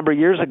 a number of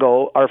years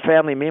ago, our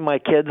family, me and my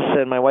kids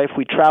and my wife,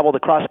 we traveled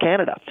across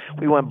Canada.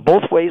 We went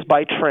both ways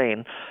by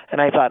train,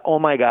 and I thought, oh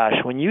my gosh,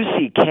 when you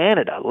see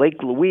Canada,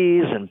 Lake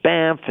Louise and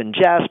Banff and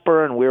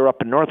Jasper, and we were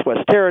up in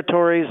Northwest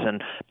Territories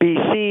and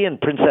BC and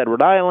Prince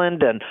Edward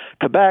Island and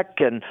Quebec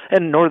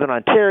and Northern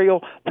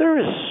Ontario, there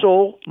is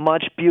so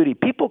much beauty.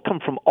 People come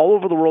from all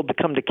over the world to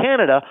come to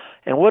Canada,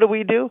 and what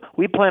do?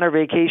 We plan our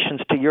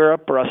vacations to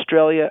Europe or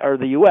Australia or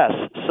the U.S.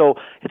 So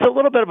it's a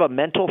little bit of a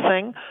mental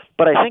thing,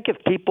 but I think if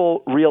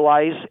people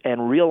realize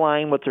and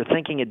realign what they're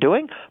thinking and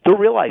doing, they'll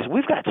realize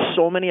we've got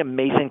so many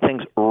amazing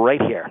things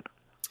right here.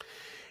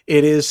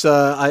 It is,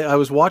 I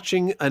was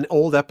watching an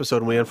old episode,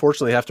 and we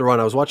unfortunately have to run.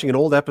 I was watching an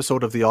old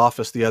episode of The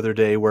Office the other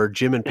day where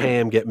Jim and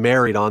Pam get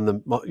married on the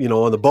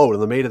boat, on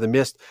the Maid of the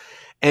Mist.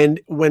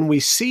 And when we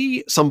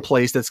see some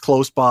place that's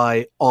close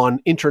by on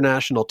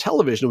international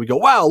television, we go,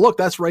 wow, look,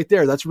 that's right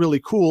there. That's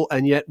really cool.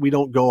 And yet we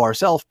don't go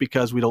ourselves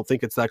because we don't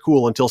think it's that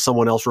cool until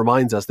someone else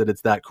reminds us that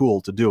it's that cool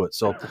to do it.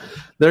 So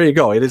there you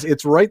go.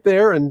 It's right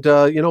there. And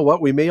you know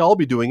what? We may all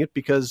be doing it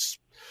because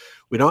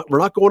we're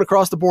not going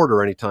across the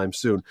border anytime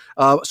soon.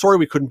 Sorry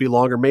we couldn't be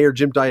longer. Mayor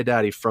Jim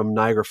Diodati from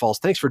Niagara Falls.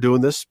 Thanks for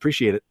doing this.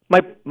 Appreciate it.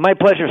 My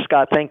pleasure,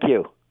 Scott. Thank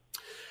you.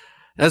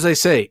 As I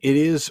say, it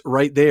is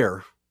right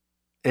there.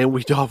 And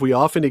we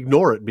often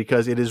ignore it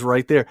because it is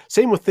right there.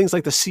 Same with things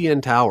like the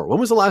CN Tower. When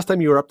was the last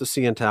time you were up to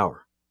CN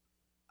Tower?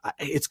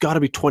 It's got to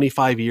be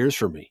 25 years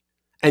for me.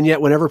 And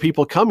yet whenever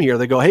people come here,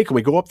 they go, hey, can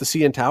we go up the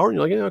CN Tower? And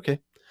you're like, yeah, okay.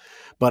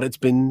 But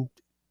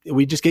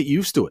we just get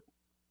used to it.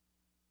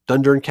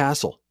 Dundurn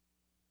Castle.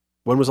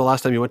 When was the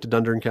last time you went to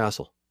Dundurn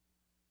Castle?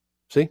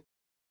 See?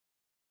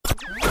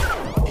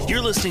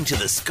 You're listening to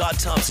the Scott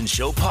Thompson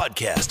Show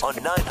podcast on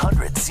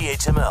 900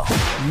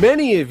 CHML.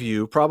 Many of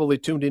you probably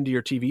tuned into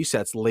your TV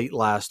sets late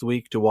last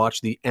week to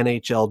watch the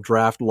NHL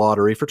Draft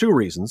Lottery for two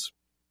reasons.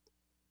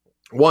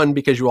 One,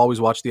 because you always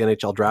watch the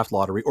NHL Draft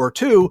Lottery, or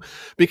two,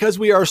 because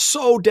we are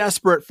so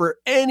desperate for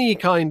any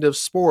kind of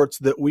sports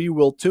that we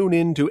will tune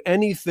into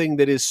anything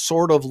that is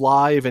sort of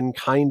live and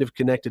kind of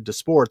connected to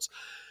sports.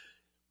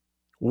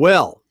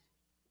 Well,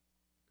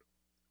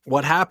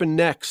 what happened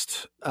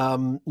next,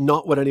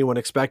 not what anyone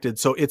expected.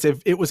 So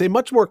it was a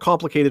much more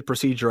complicated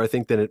procedure, I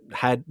think, than it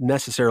had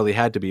necessarily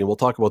had to be, and we'll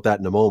talk about that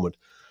in a moment.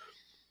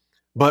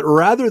 But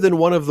rather than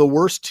one of the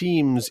worst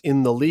teams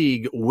in the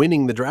league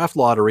winning the draft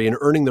lottery and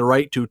earning the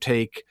right to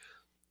take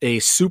a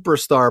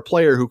superstar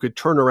player who could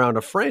turn around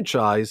a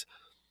franchise,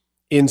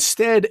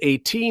 instead, a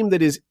team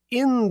that is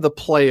in the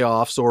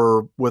playoffs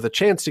or with a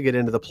chance to get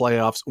into the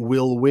playoffs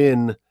will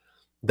win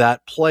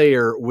that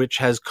player, which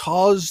has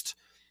caused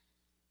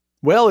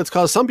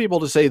some people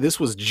to say this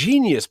was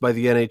genius by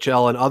the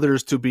NHL and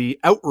others to be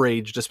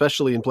outraged,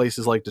 especially in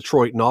places like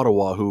Detroit and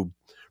Ottawa, who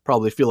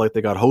probably feel like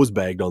they got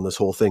hose-bagged on this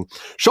whole thing.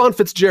 Sean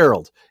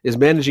Fitzgerald is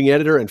managing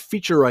editor and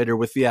feature writer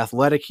with The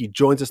Athletic. He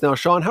joins us now.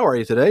 Sean, how are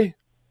you today?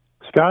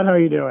 Scott, how are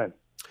you doing?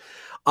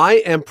 I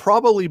am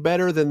probably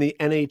better than the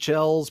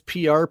NHL's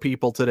PR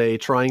people today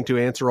trying to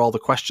answer all the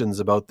questions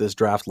about this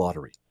draft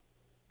lottery.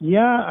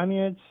 Yeah, I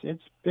mean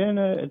it's been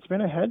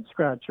a head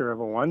scratcher of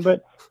a one,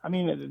 but I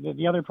mean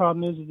the other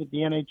problem is that the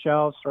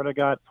NHL sort of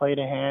got played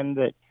a hand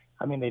that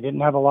they didn't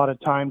have a lot of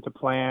time to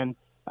plan.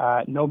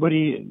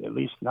 Nobody, at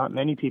least not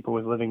many people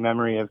with living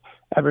memory, have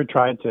ever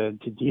tried to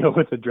deal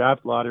with the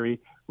draft lottery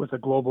with a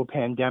global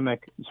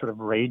pandemic sort of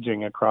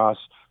raging across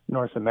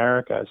North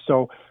America.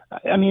 So,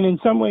 I mean, in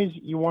some ways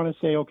you want to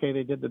say, okay,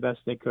 they did the best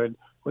they could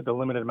with the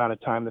limited amount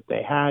of time that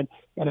they had.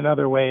 And in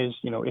other ways,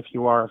 if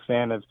you are a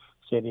fan of,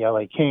 say, the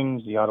LA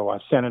Kings, the Ottawa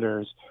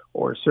Senators,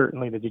 or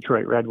certainly the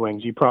Detroit Red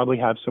Wings, you probably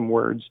have some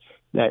words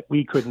that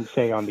we couldn't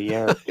say on the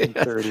air at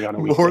 2:30 on a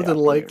weekday More than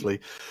afternoon. likely.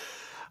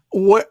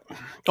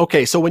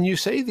 Okay, so when you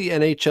say the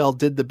NHL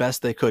did the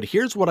best they could,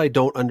 here's what I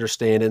don't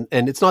understand,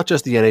 and it's not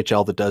just the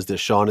NHL that does this,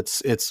 Sean.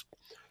 It's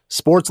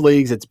sports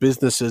leagues, it's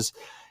businesses.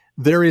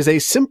 There is a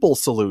simple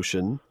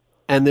solution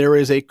and there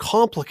is a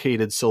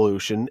complicated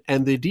solution,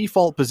 and the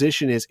default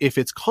position is if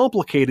it's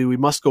complicated, we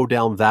must go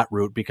down that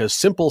route because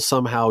simple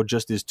somehow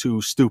just is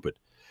too stupid.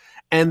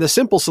 And the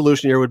simple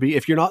solution here would be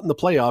if you're not in the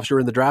playoffs, you're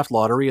in the draft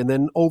lottery, and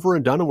then over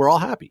and done, and we're all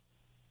happy.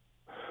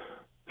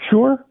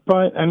 Sure,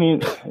 but I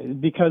mean,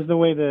 because the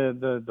way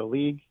the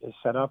league is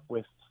set up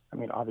with,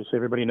 obviously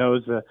everybody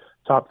knows the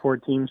top four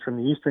teams from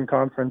the Eastern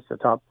Conference, the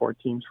top four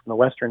teams from the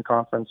Western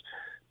Conference,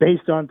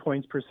 based on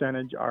points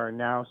percentage, are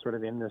now sort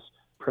of in this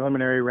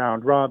preliminary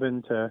round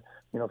robin to,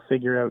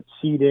 figure out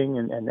seeding,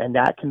 and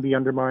that can be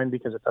undermined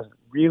because it doesn't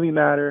really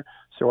matter.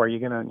 So are you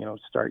going to,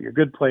 start your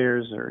good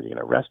players, or are you going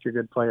to rest your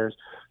good players?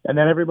 And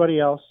then everybody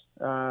else,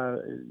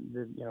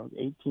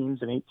 8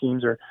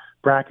 teams are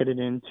bracketed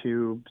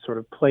into sort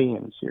of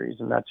play-in series,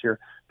 and that's your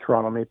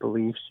Toronto Maple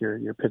Leafs,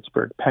 your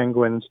Pittsburgh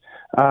Penguins,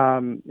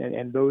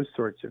 and those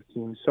sorts of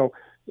teams. So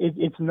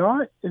it's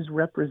not as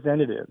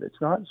representative. It's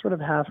not sort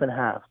of half and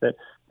half, that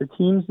the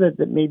teams that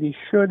maybe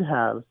should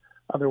have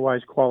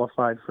otherwise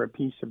qualified for a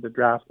piece of the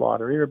draft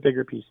lottery or a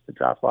bigger piece of the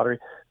draft lottery,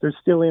 they're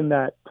still in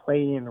that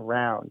play-in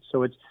round.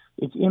 So it's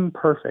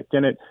imperfect,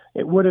 and it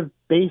would have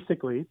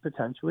basically,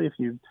 potentially, if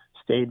you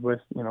stayed with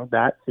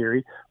that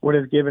theory, would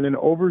have given an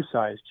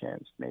oversized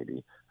chance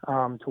maybe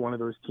to one of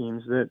those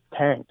teams that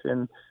tanked.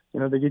 And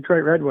the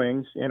Detroit Red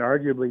Wings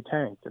inarguably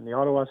tanked, and the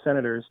Ottawa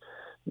Senators,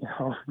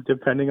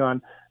 depending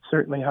on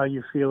certainly how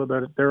you feel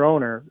about it, their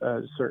owner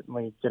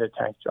certainly did a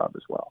tank job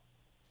as well.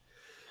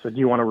 So do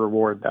you want to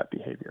reward that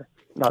behavior?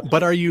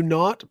 But are you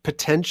not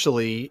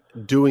potentially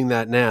doing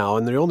that now?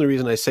 And the only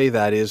reason I say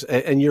that is,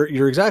 and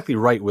you're exactly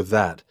right with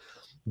that,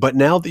 but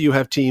now that you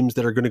have teams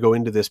that are going to go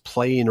into this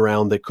play-in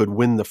round that could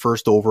win the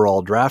first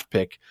overall draft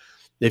pick,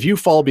 if you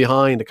fall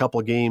behind a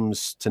couple of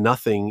games to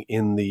nothing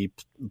in the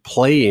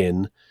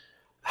play-in,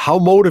 how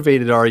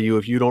motivated are you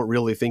if you don't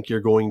really think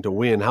you're going to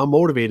win? How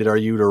motivated are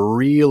you to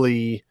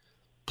really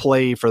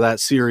play for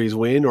that series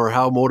win? Or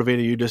how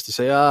motivated are you just to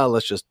say,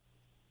 let's just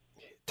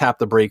tap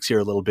the brakes here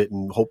a little bit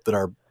and hope that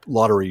our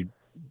lottery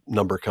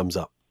number comes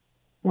up?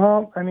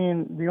 Well,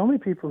 the only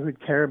people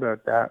who'd care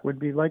about that would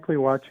be likely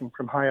watching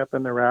from high up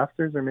in the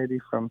rafters, or maybe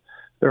from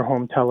their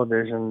home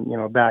television,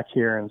 back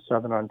here in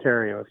Southern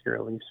Ontario, if you're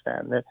a Leafs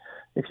fan. That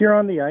if you're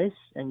on the ice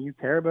and you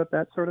care about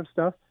that sort of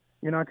stuff,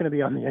 you're not going to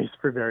be on the ice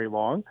for very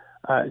long.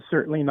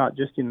 Certainly not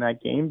just in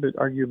that game, but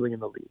arguably in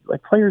the league.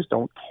 Like, players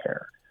don't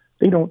care.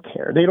 They don't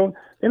care. They don't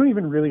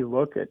even really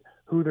look at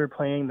who they're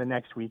playing the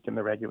next week in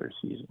the regular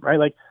season, right?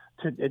 Like,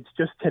 it's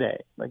just today.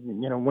 Like,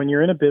 when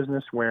you're in a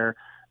business where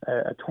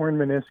a torn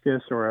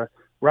meniscus or a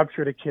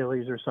ruptured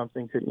Achilles or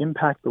something could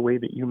impact the way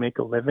that you make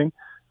a living,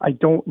 I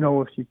don't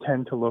know if you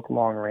tend to look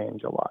long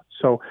range a lot.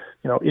 So,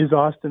 is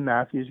Auston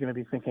Matthews going to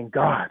be thinking,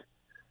 God,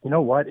 you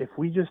know what? If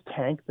we just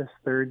tank this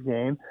third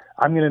game,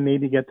 I'm going to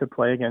maybe get to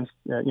play against,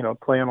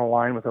 play on a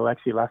line with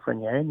Alexis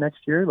Lafreniere next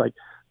year. Like,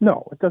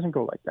 no, it doesn't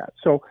go like that.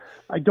 So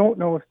I don't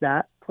know if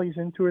that plays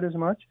into it as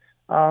much.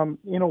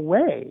 In a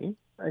way,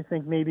 I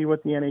think maybe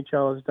what the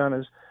NHL has done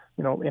is,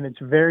 in its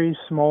very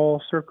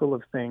small circle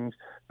of things,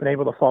 been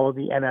able to follow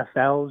the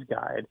NFL's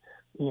guide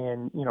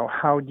in,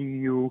 how do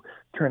you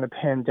turn a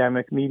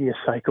pandemic media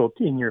cycle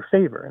in your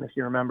favor? And if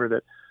you remember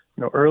that,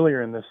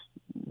 earlier in this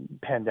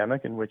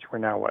pandemic, in which we're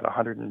now,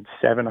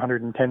 107,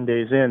 110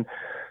 days in,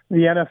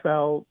 the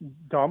NFL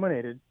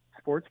dominated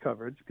sports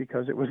coverage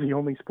because it was the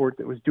only sport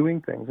that was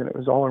doing things, and it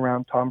was all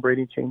around Tom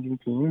Brady changing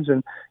teams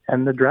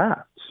and the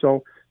draft.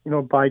 So,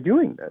 by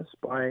doing this,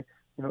 by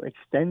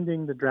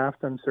extending the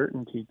draft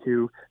uncertainty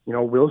to,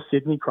 will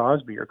Sidney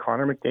Crosby or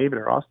Connor McDavid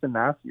or Auston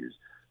Matthews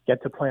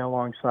get to play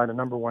alongside a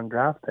number one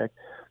draft pick,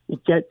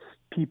 it gets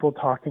people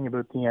talking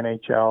about the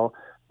NHL,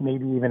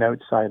 maybe even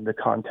outside the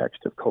context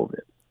of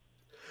COVID.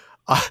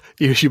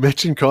 You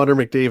mentioned Connor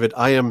McDavid.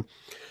 I am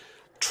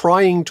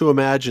trying to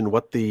imagine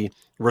what the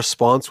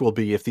response will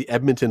be if the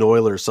Edmonton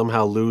Oilers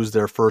somehow lose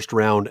their first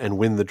round and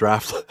win the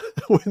draft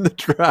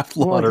lottery.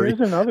 Well,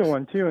 here's another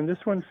one too, and this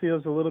one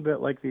feels a little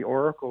bit like the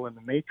Oracle in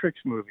the Matrix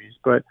movies.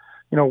 But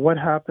what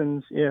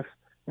happens if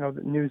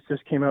the news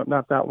just came out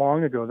not that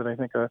long ago that I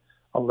think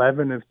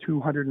 11 of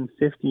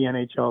 250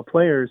 NHL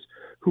players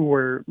who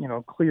were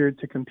cleared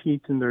to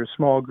compete in their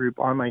small group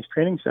on ice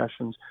training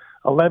sessions,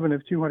 11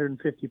 of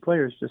 250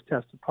 players just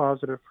tested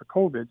positive for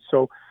COVID.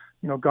 So,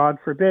 God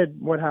forbid,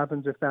 what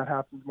happens if that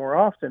happens more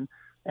often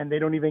and they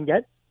don't even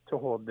get to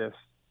hold this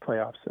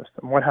playoff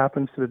system? What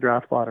happens to the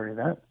draft lottery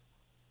then?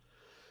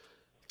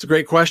 It's a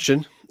great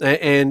question.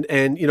 And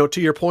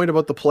to your point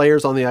about the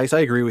players on the ice, I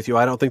agree with you.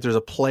 I don't think there's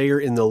a player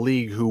in the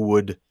league who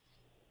would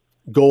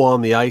go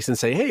on the ice and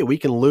say, hey, we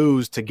can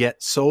lose to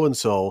get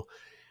so-and-so.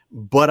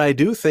 But I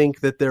do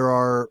think that there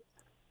are,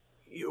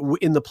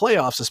 in the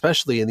playoffs,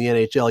 especially in the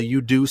NHL,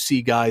 you do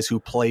see guys who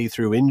play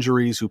through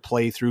injuries, who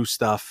play through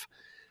stuff.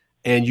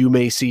 And you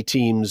may see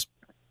teams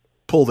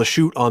pull the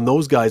chute on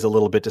those guys a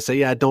little bit to say,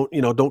 yeah,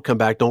 don't come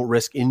back. Don't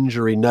risk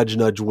injury. Nudge,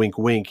 nudge, wink,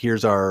 wink.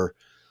 Here's our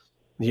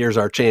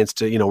chance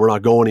to, we're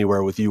not going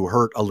anywhere with you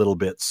hurt a little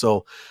bit.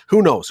 So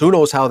who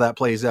knows how that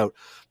plays out.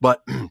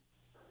 But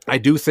I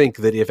do think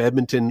that if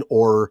Edmonton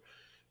or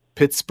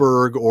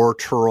Pittsburgh or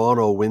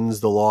Toronto wins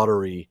the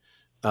lottery,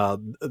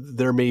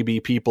 there may be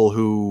people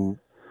who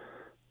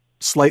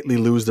slightly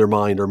lose their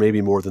mind, or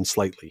maybe more than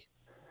slightly.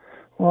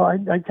 Well,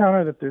 I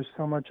counter that there's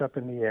so much up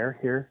in the air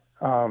here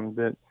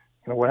that,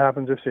 what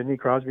happens if Sidney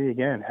Crosby,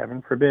 again,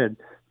 heaven forbid,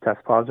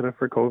 tests positive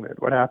for COVID?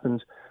 What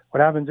happens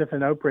if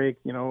an outbreak,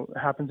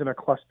 happens in a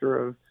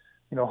cluster of,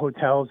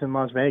 hotels in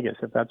Las Vegas,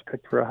 if that's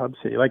picked for a hub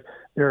city? Like,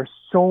 there are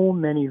so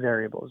many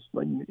variables,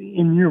 like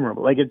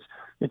innumerable. Like,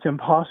 it's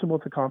impossible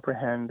to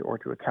comprehend or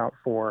to account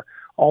for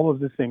all of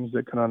the things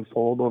that can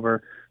unfold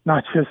over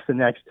not just the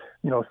next,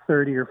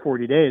 30 or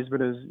 40 days,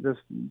 but as this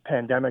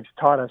pandemic's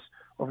taught us,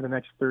 over the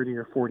next 30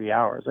 or 40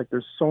 hours. Like,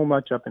 there's so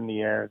much up in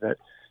the air that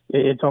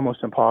it's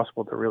almost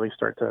impossible to really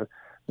start to,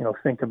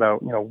 think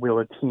about, will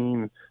a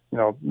team,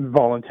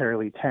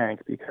 voluntarily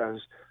tank because,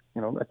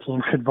 a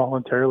team could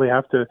voluntarily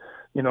have to,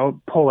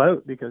 pull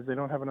out because they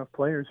don't have enough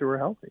players who are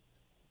healthy.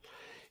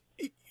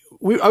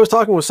 I was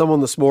talking with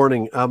someone this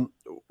morning.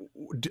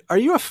 Are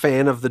you a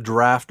fan of the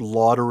draft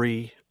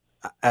lottery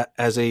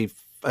as a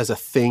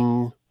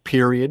thing,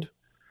 period?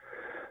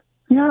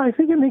 Yeah, I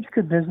think it makes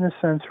good business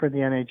sense for the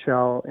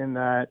NHL in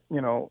that,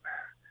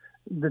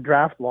 the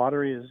draft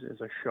lottery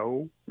is a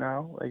show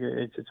now. Like,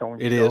 it's its own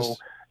show. It is.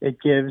 It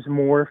gives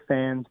more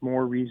fans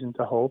more reason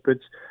to hope.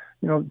 It's,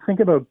 think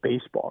about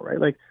baseball, right?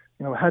 Like,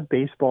 had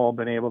baseball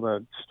been able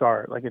to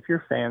start, like, if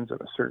you're fans of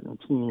a certain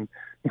team,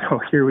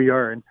 here we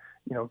are and,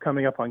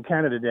 coming up on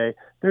Canada Day,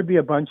 there'd be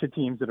a bunch of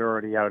teams that are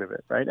already out of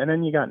it, right? And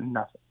then you got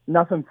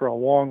nothing for a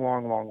long,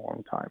 long, long,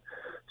 long time.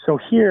 So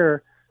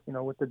here,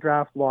 with the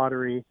draft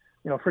lottery,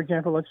 for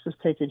example, let's just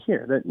take it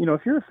here that,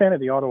 if you're a fan of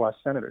the Ottawa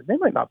Senators, they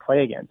might not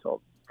play again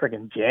until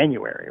friggin'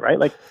 January, right?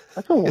 Like,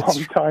 that's a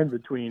long time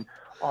between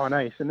on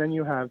ice. And then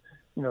you have,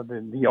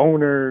 the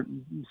owner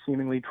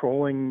seemingly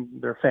trolling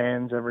their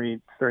fans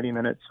every 30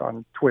 minutes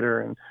on Twitter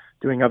and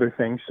doing other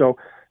things. So,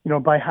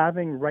 by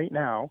having right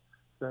now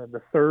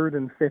the third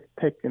and fifth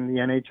pick in the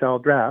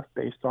NHL draft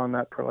based on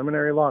that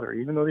preliminary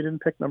lottery, even though they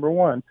didn't pick number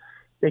one,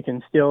 they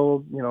can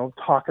still,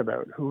 talk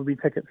about who would we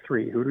pick at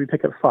 3, who would we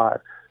pick at 5.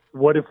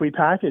 What if we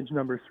package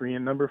number 3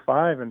 and number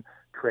 5 and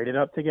trade it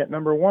up to get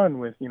number 1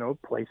 with,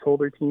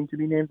 placeholder team to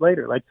be named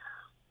later? Like,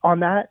 on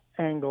that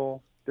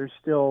angle, there's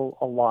still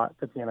a lot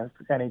that the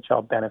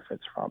NHL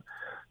benefits from.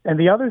 And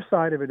the other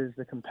side of it is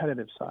the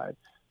competitive side.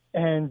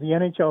 And the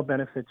NHL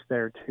benefits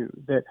there too,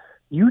 that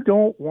you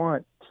don't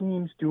want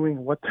teams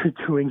doing what they're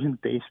doing in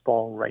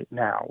baseball right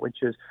now, which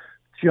is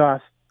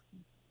just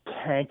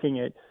tanking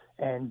it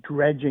and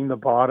dredging the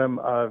bottom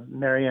of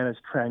Marianas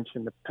Trench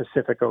in the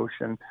Pacific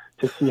Ocean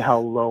to see how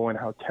low and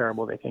how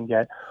terrible they can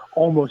get,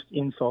 almost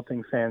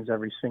insulting fans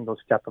every single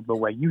step of the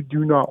way. You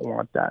do not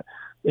want that.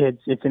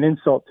 It's an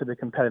insult to the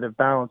competitive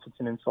balance. It's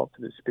an insult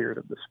to the spirit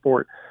of the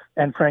sport.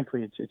 And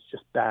frankly, it's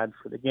just bad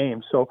for the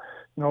game. So,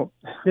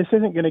 this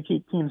isn't going to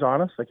keep teams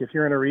honest. Like, if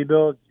you're in a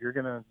rebuild, you're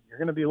going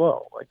to be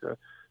low. Like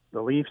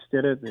the Leafs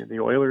did it, the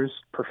Oilers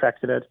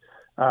perfected it,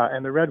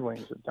 and the Red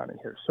Wings have done it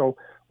here. So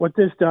what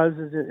this does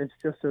is it's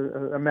just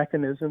a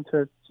mechanism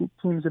to keep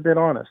teams a bit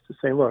honest, to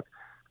say, look,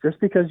 just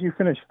because you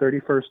finish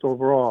 31st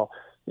overall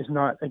is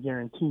not a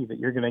guarantee that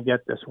you're going to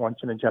get this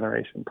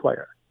once-in-a-generation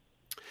player.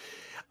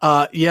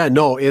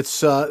 It's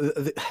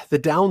the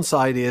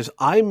downside is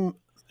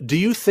do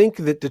you think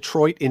that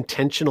Detroit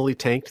intentionally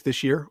tanked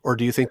this year, or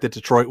do you think that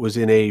Detroit was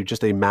in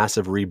just a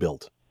massive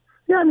rebuild?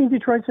 Yeah, I mean,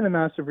 Detroit's in a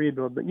massive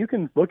rebuild, but you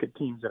can look at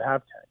teams that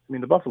have tanked. I mean,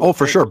 the Buffalo. Oh,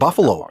 for sure.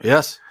 Buffalo.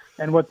 Yes.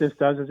 And what this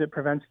does is it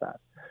prevents that.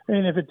 I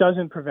mean, if it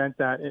doesn't prevent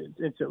that,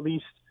 it's at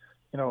least,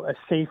 a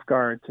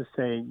safeguard to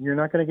say you're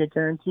not going to get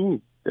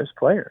guaranteed this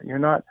player. You're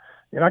not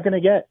going to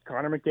get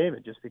Connor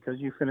McDavid just because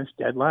you finished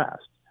dead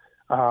last.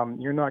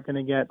 You're not going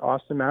to get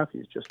Austin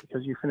Matthews just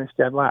because you finished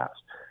dead last.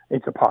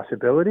 It's a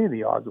possibility.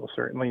 The odds will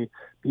certainly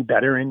be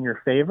better in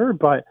your favor,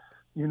 but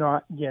you're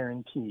not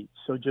guaranteed.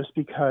 So just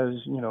because,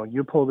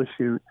 you pull the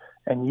chute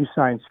and you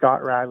sign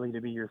Scott Radley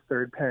to be your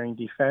third pairing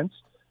defense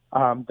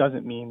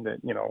doesn't mean that,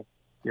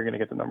 you're going to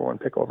get the number one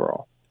pick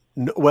overall.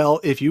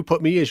 Well, if you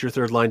put me as your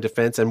third line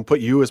defense and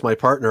put you as my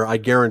partner, I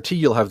guarantee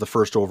you'll have the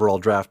first overall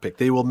draft pick.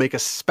 They will make a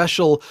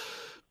special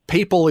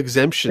papal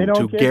exemption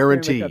to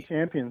guarantee. Cup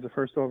champions the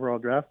first overall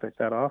draft pick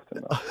that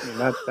often. Though. I mean,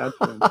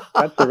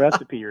 that's the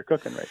recipe you're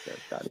cooking right there,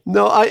 Scotty.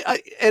 No,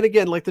 I and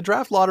again, like the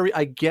draft lottery,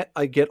 I get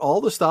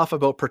all the stuff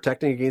about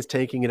protecting against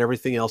tanking and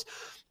everything else.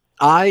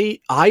 I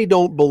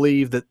don't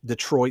believe that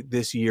Detroit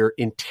this year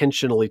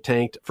intentionally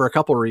tanked for a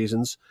couple of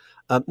reasons.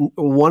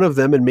 One of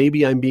them, and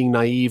maybe I'm being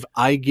naive,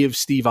 I give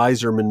Steve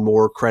Yzerman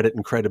more credit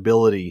and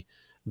credibility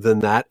than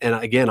that. And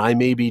again, I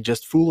may be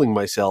just fooling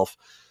myself.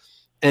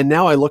 And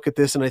now I look at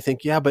this and I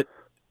think, yeah, but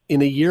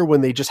in a year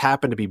when they just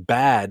happen to be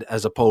bad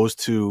as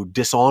opposed to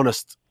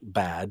dishonest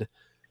bad,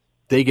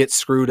 they get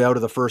screwed out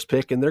of the first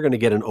pick and they're going to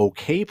get an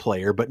okay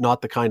player, but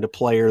not the kind of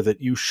player that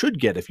you should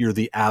get if you're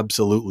the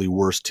absolutely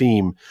worst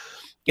team.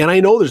 And I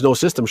know there's no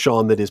system,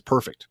 Sean, that is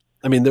perfect.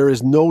 I mean, there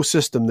is no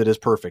system that is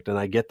perfect, and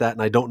I get that,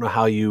 and I don't know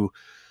how you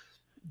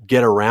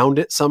get around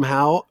it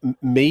somehow.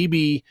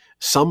 Maybe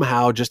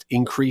somehow just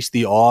increase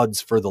the odds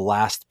for the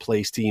last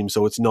place team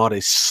so it's not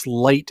a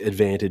slight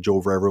advantage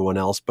over everyone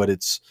else,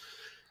 but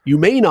you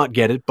may not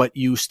get it, but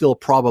you still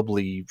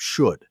probably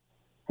should.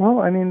 Well,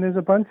 I mean, there's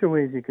a bunch of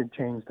ways you could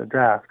change the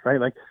draft, right?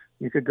 Like,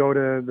 you could go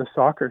to the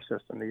soccer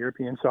system, the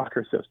European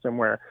soccer system,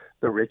 where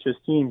the richest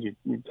teams,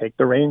 you take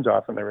the reins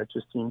off and the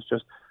richest teams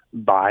just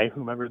buy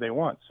whomever they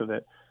want, so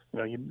that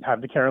you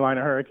have the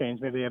Carolina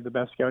Hurricanes, maybe they have the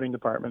best scouting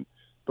department,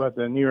 but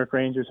the New York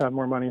Rangers have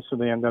more money, so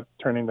they end up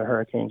turning the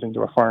Hurricanes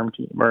into a farm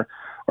team. Or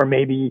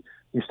maybe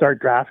you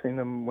start drafting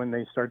them when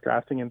they start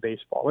drafting in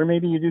baseball. Or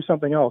maybe you do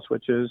something else,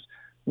 which is,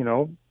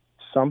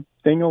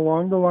 something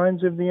along the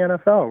lines of the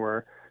NFL,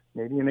 where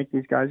maybe you make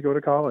these guys go to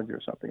college or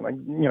something, like,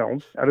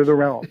 out of the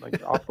realm,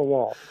 like off the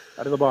wall,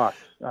 out of the box.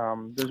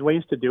 There's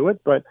ways to do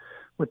it, but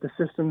with the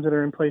systems that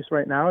are in place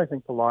right now, I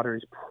think the lottery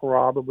is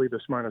probably the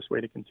smartest way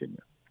to continue.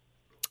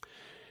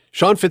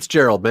 Sean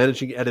Fitzgerald,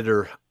 managing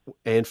editor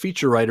and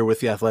feature writer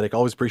with The Athletic.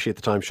 Always appreciate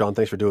the time, Sean.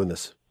 Thanks for doing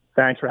this.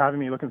 Thanks for having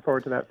me. Looking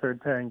forward to that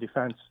third pairing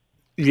defense.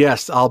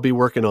 Yes, I'll be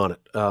working on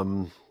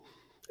it.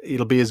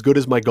 It'll be as good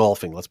as my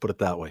golfing. Let's put it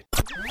that way.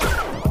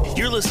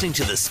 You're listening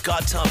to the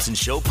Scott Thompson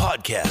Show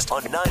podcast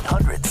on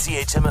 900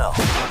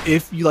 CHML.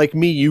 If, like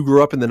me, you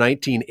grew up in the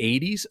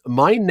 1980s,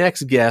 my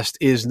next guest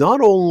is not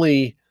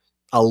only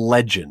a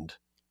legend,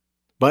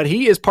 but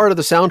he is part of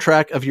the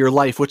soundtrack of your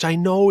life, which I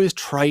know is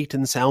trite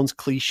and sounds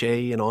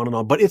cliche and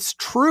on, but it's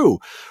true.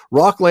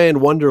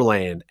 Rockland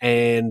Wonderland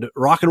and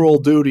Rock and Roll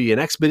Duty and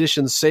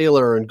Expedition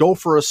Sailor and Go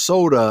for a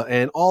Soda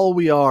and All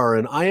We Are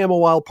and I Am a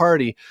Wild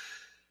Party.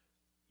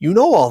 You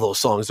know all those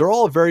songs. They're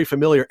all very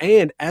familiar.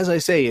 And as I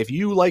say, if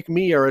you, like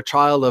me, are a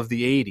child of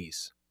the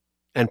 80s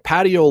and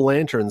Patio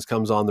Lanterns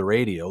comes on the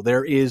radio,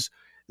 there is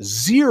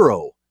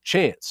zero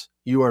chance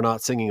you are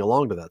not singing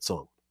along to that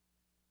song.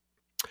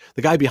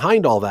 The guy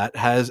behind all that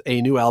has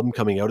a new album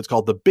coming out. It's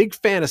called The Big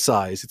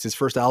Fantasize. It's his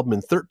first album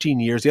in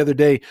 13 years. The other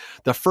day,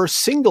 the first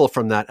single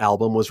from that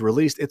album was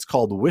released. It's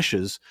called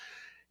Wishes.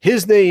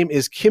 His name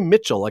is Kim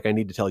Mitchell, like I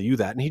need to tell you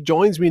that. And he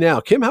joins me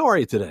now. Kim, how are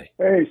you today?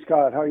 Hey,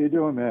 Scott. How you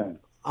doing, man?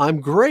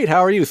 I'm great. How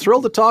are you?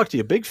 Thrilled to talk to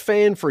you. Big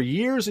fan for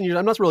years and years.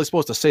 I'm not really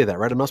supposed to say that,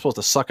 right? I'm not supposed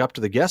to suck up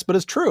to the guest, but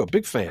it's true.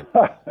 Big fan.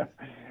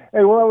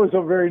 Hey, well, that was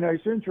a very nice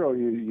intro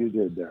you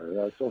did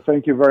there. So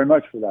thank you very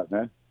much for that,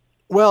 man.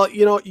 Well,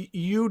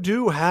 you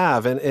do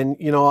have, and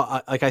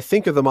I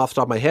think of them off the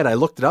top of my head. I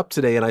looked it up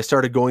today and I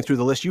started going through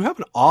the list. You have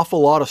an awful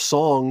lot of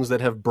songs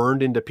that have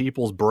burned into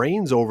people's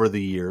brains over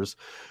the years.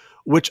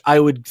 which I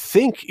would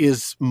think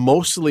is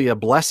mostly a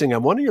blessing.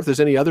 I'm wondering if there's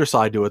any other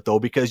side to it, though,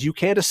 because you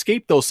can't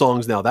escape those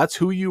songs now. That's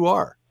who you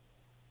are.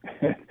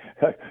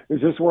 Is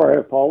this where I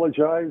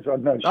apologize?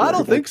 I'm not sure. I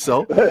don't think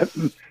so.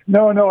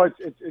 No,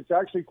 it's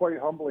actually quite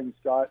humbling,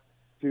 Scott,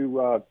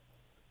 to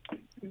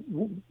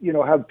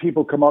have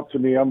people come up to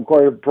me. I'm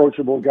quite an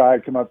approachable guy,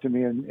 come up to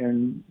me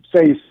and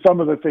say some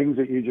of the things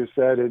that you just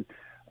said, and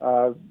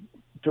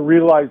to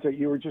realize that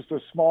you were just a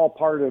small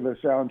part of the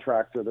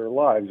soundtrack to their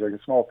lives, like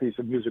a small piece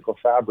of musical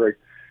fabric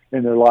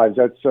in their lives.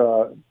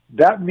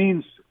 That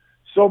means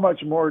so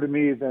much more to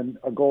me than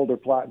a gold or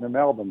platinum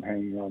album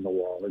hanging on the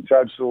wall. It's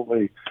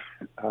absolutely,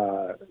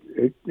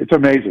 it's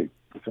amazing.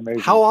 It's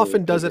amazing. How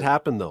often does it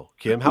happen, though,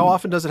 Kim? How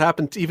often does it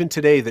happen, even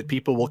today, that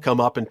people will come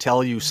up and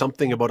tell you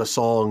something about a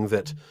song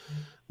that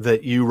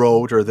you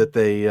wrote, or that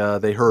they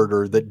heard,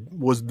 or that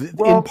was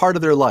in part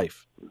of their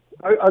life?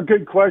 A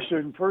good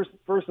question.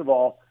 First of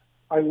all,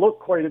 I look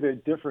quite a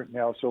bit different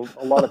now, so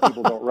a lot of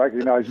people don't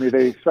recognize me.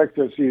 They expect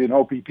to see an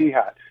OPP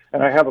hat,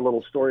 and I have a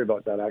little story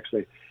about that,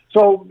 actually.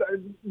 So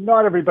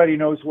not everybody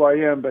knows who I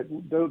am, but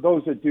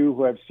those that do,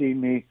 who have seen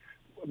me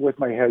with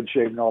my head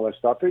shaved and all that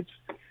stuff,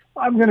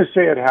 I'm going to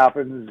say it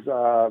happens,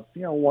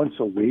 once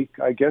a week,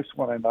 I guess,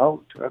 when I'm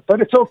out.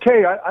 But it's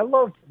okay. I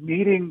love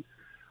meeting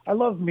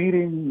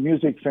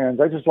music fans.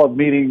 I just love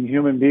meeting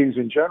human beings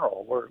in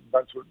general.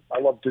 That's what I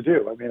love to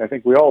do. I mean, I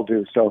think we all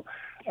do. So,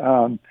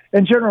 and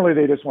generally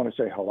they just want to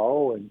say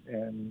hello.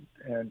 And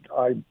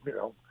I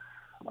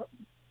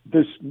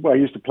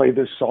used to play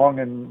this song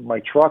in my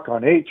truck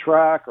on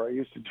 8-track, or I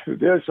used to do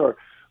this, or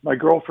my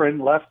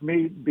girlfriend left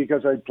me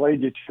because I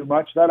played you too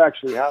much. That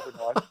actually happened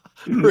once.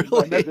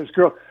 Really?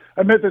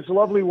 I met this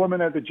lovely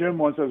woman at the gym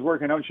once. I was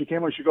working out, and she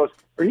came over. She goes,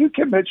 "Are you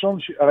Kim Mitchell?"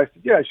 And I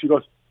said, "Yeah." She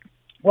goes,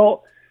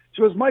 "Well,"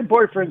 she goes, "my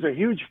boyfriend's a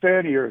huge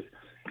fan of yours.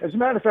 As a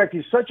matter of fact,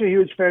 he's such a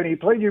huge fan. He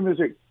played your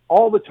music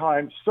all the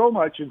time, so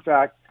much, in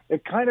fact,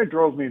 it kind of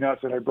drove me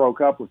nuts that I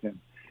broke up with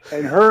him."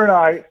 And her and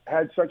I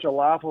had such a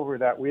laugh over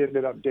that, we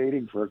ended up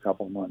dating for a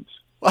couple months.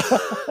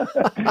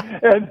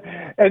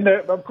 and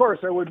of course,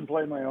 I wouldn't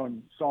play my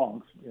own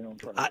songs.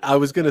 I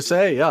was going to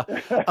say, yeah.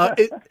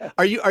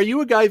 Are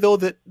you a guy, though,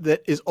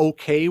 that is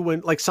okay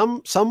when, like,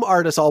 some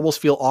artists almost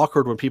feel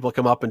awkward when people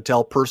come up and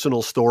tell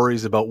personal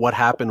stories about what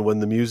happened when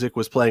the music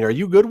was playing? Are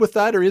you good with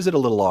that, or is it a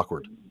little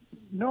awkward?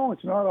 No,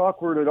 it's not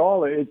awkward at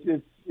all.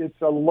 It's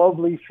a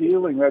lovely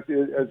feeling. That,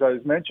 as I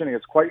was mentioning,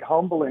 it's quite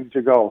humbling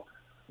to go,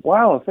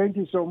 wow, thank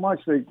you so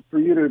much for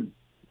you to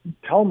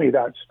tell me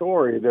that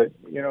story, that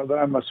that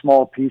I'm a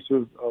small piece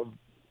of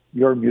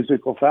your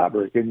musical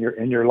fabric in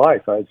your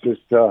life. It's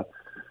just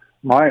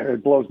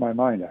it blows my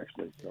mind,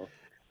 actually. So,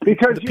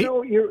 because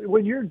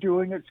when you're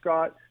doing it,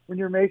 Scott, when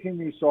you're making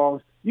these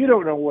songs, you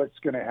don't know what's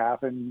going to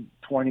happen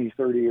 20,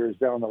 30 years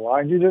down the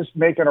line. You're just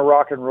making a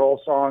rock and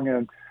roll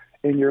song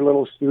in your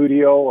little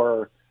studio,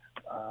 or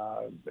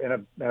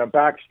in a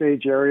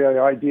backstage area, the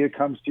idea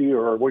comes to you,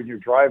 or when you're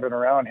driving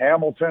around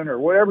Hamilton or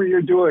whatever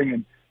you're doing,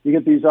 and you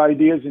get these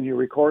ideas and you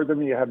record them,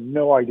 and you have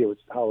no idea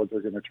how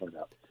they're going to turn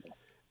out.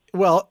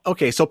 Well,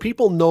 okay, so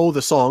people know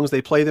the songs.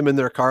 They play them in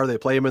their car, they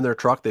play them in their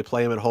truck, they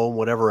play them at home,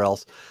 whatever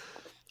else.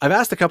 I've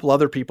asked a couple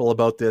other people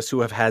about this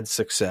who have had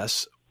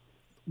success.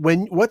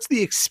 What's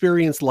the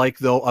experience like,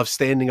 though, of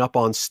standing up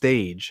on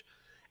stage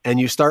and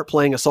you start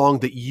playing a song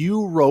that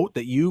you wrote,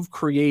 that you've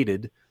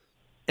created,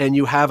 and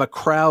you have a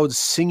crowd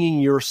singing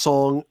your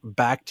song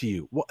back to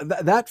you?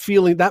 That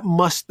feeling,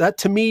 that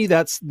to me,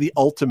 that's the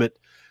ultimate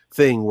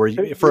thing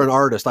for an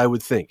artist, I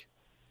would think.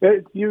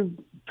 You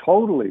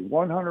totally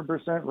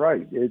 100%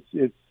 right.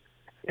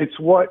 It's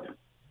why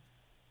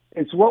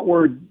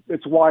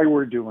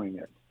we're doing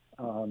it,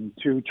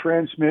 to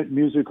transmit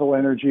musical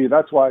energy.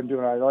 That's why I'm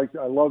doing it.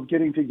 I love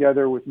getting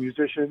together with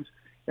musicians,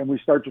 and we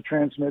start to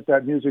transmit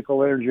that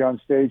musical energy on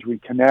stage. We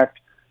connect,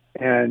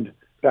 and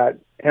that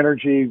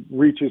energy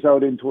reaches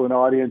out into an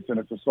audience, and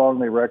it's a song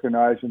they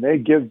recognize, and they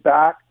give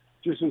back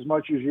just as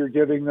much as you're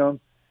giving them.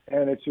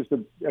 And it's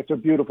a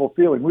beautiful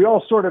feeling. We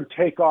all sort of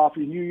take off,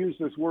 and you use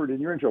this word in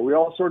your intro, we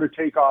all sort of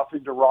take off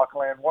into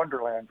Rockland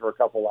Wonderland for a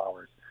couple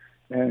hours.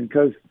 And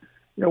because,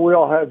 we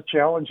all have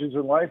challenges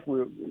in life.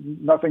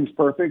 Nothing's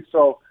perfect.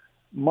 So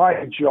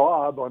my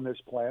job on this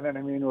planet,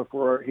 I mean, if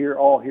we're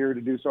all here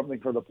to do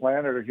something for the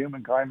planet or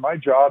humankind, my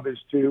job is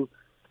to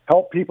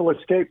help people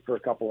escape for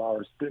a couple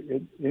hours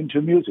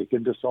into music,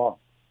 into song.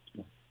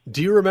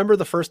 Do you remember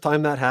the first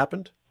time that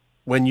happened?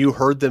 When you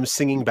heard them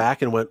singing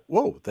back and went,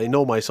 whoa, they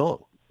know my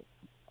song?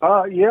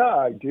 Yeah,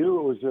 I do.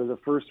 It was the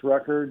first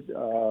record. It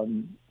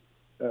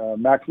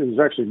was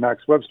actually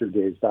Max Webster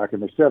days back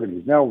in the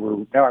 70s. Now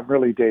I'm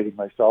really dating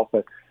myself,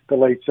 but the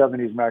late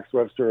 70s, Max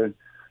Webster, and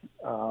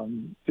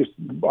just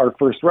our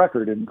first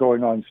record, and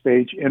going on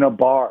stage in a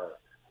bar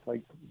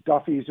like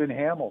Duffy's in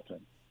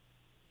Hamilton,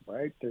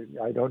 right?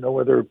 I don't know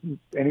whether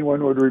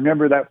anyone would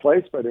remember that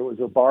place, but it was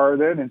a bar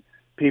then, and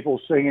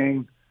people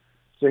singing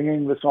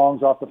the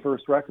songs off the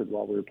first record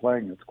while we were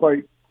playing. It's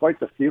quite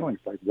the feeling.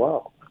 It's like,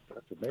 wow,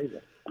 that's amazing.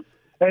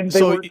 And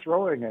they weren't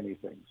throwing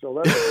anything. So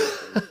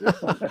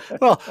that's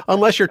well,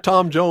 unless you're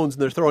Tom Jones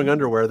and they're throwing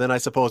underwear, then I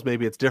suppose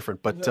maybe it's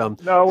different. But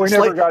no, we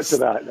never got to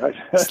that.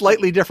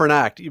 Slightly different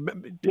act.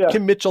 Yeah.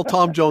 Kim Mitchell,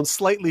 Tom Jones,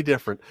 slightly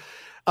different.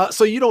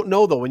 So you don't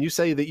know, though, when you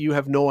say that you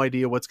have no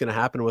idea what's going to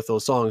happen with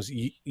those songs,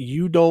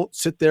 you don't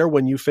sit there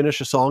when you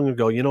finish a song and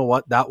go, you know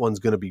what, that one's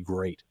going to be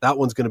great. That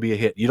one's going to be a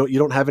hit. You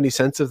don't have any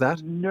sense of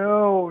that?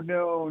 No.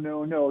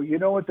 You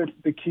know what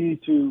the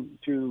key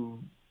to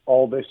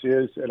all this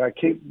is, and I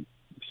keep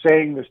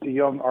saying this to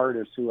young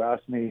artists who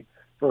ask me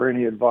for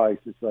any advice.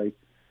 It's like,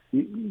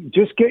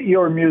 just get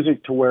your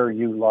music to where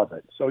you love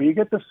it. So you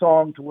get the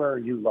song to where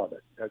you love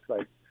it. That's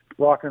like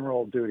rock and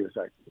roll duty. It's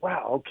like,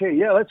 wow, okay,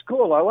 yeah, that's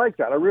cool. I like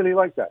that. I really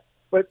like that.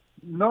 But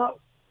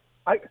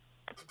I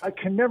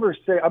can never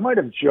say, I might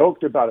have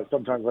joked about it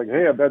sometimes, like,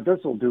 hey, I bet this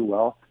will do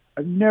well.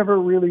 I've never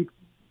really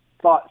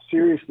thought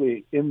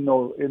seriously in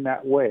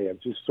that way.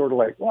 It's just sort of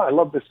like, well, I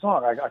love this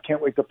song. I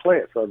can't wait to play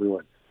it for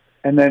everyone.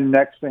 And then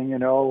next thing you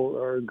know,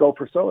 or Go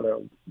for Soda,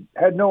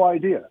 had no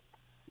idea.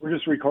 We're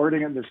just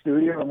recording in the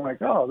studio. I'm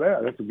like, oh, yeah,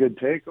 that's a good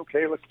take.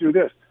 Okay, let's do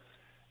this.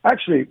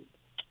 Actually,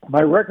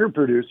 my record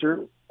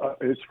producer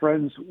is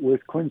friends with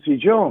Quincy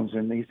Jones,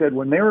 and he said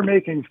when they were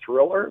making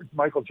Thriller,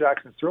 Michael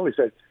Jackson's Thriller, he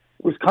said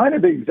it was kind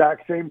of the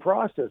exact same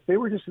process. They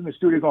were just in the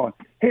studio going,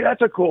 hey,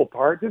 that's a cool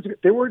part.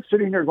 They weren't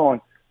sitting there going,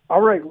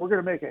 all right, we're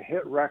going to make a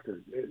hit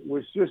record. It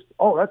was just,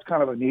 oh, that's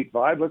kind of a neat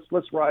vibe.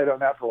 Let's ride on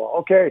that for a while.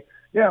 Okay,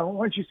 yeah,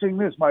 why don't you sing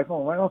this,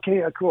 Michael? I'm like, okay,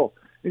 yeah, cool.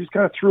 They just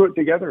kind of threw it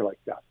together like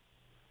that.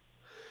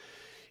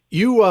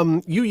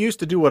 You used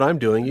to do what I'm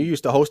doing. You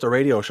used to host a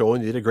radio show,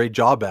 and you did a great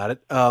job at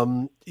it.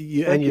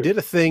 You did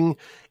a thing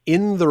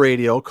in the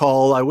radio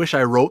called "I Wish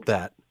I Wrote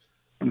That."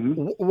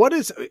 Mm-hmm. What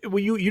is? Well,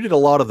 you did a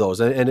lot of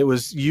those, and it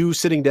was you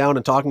sitting down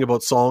and talking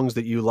about songs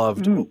that you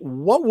loved. Mm-hmm.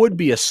 What would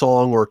be a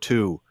song or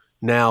two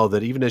now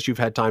that, even as you've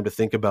had time to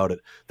think about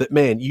it, that,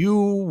 man, you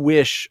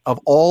wish,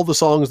 of all the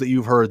songs that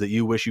you've heard, that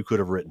you wish you could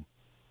have written?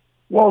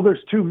 Well,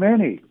 there's too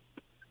many.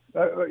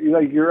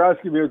 Like, you're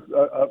asking me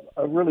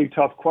a really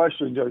tough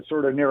question to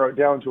sort of narrow it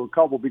down to a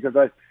couple, because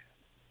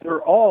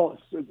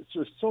it's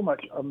just so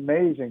much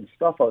amazing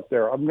stuff out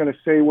there. I'm going to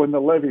say When the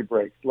Levee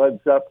Breaks,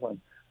 Led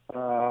Zeppelin,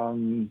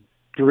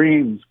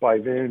 Dreams by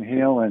Van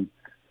Halen.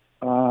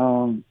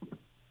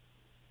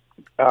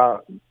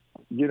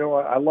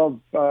 I love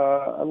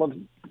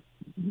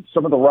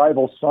some of the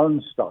Rival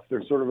Sons stuff.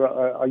 They're sort of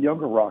a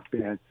younger rock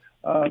band.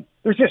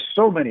 There's just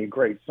so many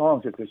great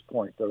songs at this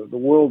point. The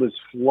world is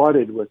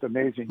flooded with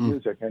amazing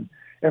music.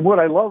 And what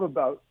I love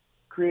about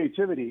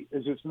creativity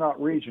is it's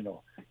not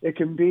regional. It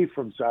can be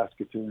from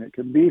Saskatoon. It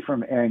can be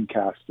from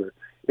Ancaster.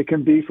 It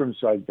can be from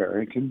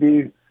Sudbury. It can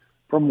be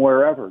from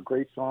wherever.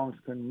 Great songs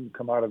can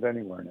come out of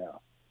anywhere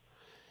now.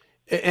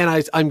 And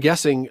I'm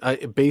guessing,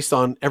 based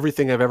on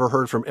everything I've ever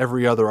heard from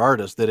every other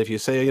artist, that if you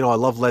say, I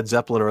love Led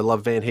Zeppelin or I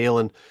love Van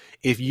Halen,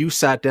 if you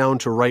sat down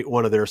to write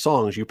one of their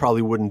songs, you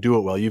probably wouldn't do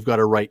it well. You've got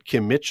to write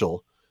Kim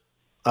Mitchell.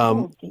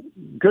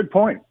 Good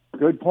point.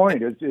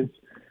 It's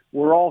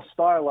we're all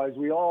stylized.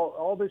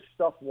 All this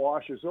stuff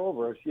washes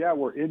over us. Yeah,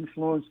 we're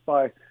influenced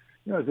by,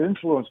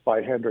 influenced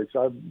by Hendrix.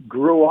 I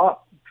grew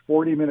up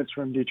 40 minutes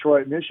from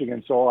Detroit,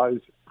 Michigan, so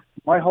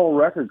my whole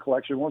record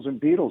collection wasn't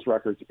Beatles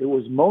records. It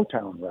was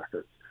Motown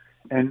records.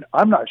 And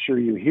I'm not sure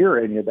you hear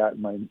any of that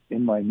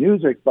in my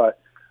music,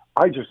 but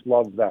I just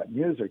love that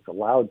music, the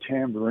loud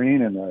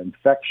tambourine and the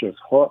infectious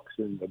hooks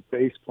and the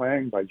bass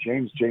playing by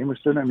James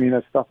Jamerson. I mean,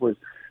 that stuff was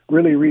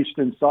really reached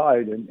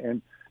inside.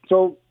 And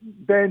so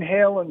Van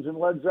Halen's and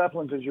Led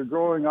Zeppelin's, as you're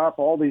growing up,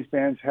 all these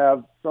bands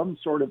have some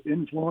sort of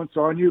influence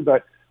on you,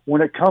 but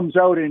when it comes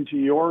out into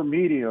your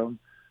medium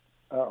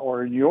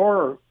or in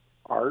your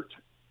art,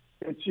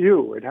 it's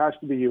you. It has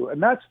to be you.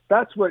 And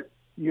that's what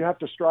you have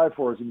to strive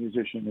for as a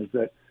musician, is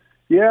that,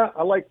 yeah,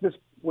 I like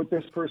what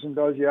this person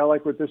does. Yeah, I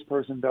like what this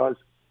person does.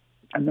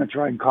 I'm going to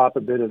try and cop a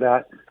bit of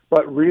that.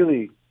 But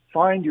really,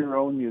 find your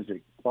own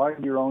music.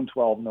 Find your own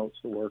 12 notes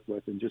to work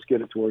with and just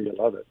get it to where you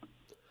love it.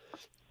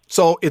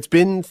 So it's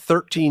been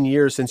 13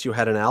 years since you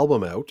had an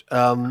album out.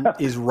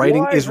 Is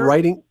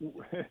writing?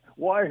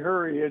 Why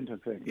hurry into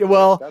things?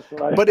 Well,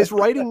 but is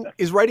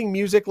writing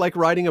music like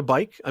riding a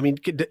bike? I mean,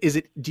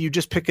 do you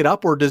just pick it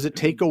up, or does it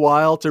take a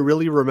while to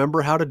really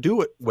remember how to do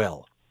it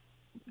well?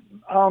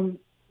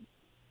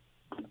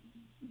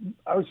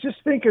 I was just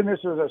thinking this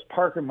as I was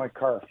parking my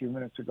car a few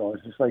minutes ago.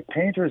 It's just like,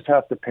 painters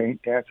have to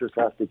paint, dancers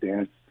have to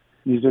dance,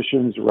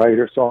 musicians,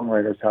 writers,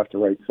 songwriters have to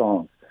write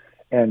songs.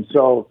 And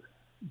so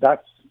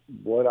that's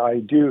what I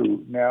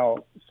do now.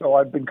 So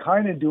I've been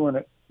kind of doing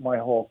it my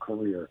whole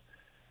career.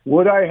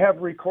 Would I have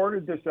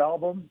recorded this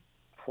album?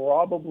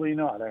 Probably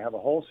not. I have a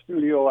whole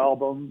studio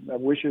album.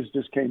 Wishes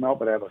just came out,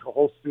 but I have a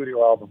whole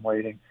studio album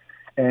waiting.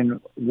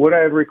 And would I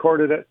have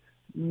recorded it?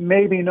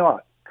 Maybe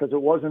not, because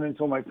it wasn't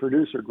until my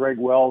producer, Greg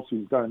Wells,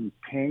 who's done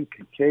Pink,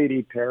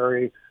 Katy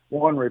Perry,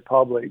 One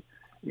Republic,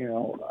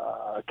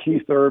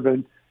 Keith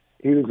Urban.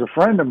 He was a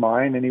friend of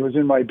mine, and he was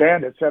in my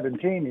band at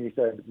 17, and he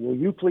said, will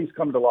you please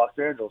come to Los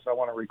Angeles? I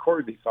want to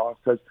record these songs,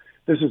 because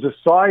this is a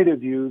side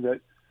of you that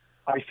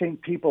I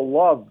think people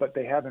love, but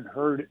they haven't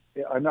heard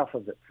enough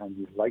of it from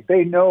you. Like,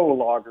 they know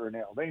Lager and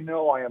Ale, they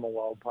know I Am a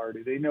Wild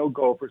Party, they know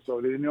Gopher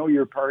Soda, they know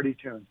your party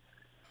tunes,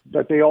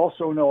 but they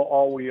also know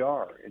All We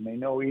Are, and they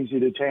know Easy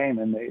to Tame,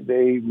 and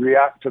they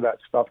react to that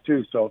stuff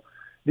too. So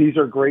these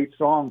are great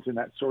songs in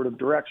that sort of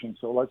direction.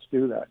 So let's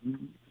do that.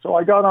 And so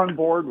I got on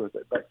board with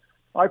it, but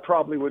I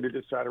probably would have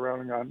just sat around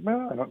and gone,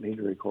 no, I don't need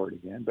to record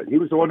again. But he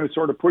was the one who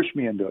sort of pushed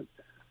me into it.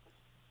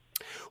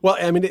 Well,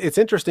 I mean, it's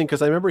interesting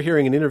because I remember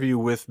hearing an interview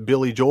with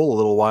Billy Joel a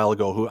little while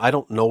ago, who I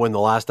don't know when the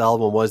last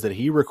album was that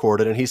he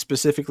recorded, and he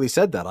specifically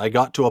said that I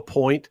got to a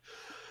point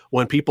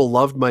when people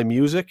loved my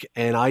music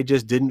and I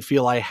just didn't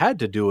feel I had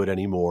to do it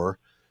anymore.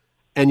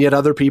 And yet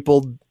other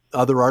people,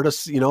 other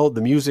artists, you know,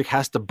 the music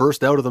has to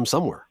burst out of them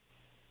somewhere.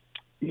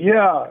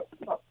 Yeah.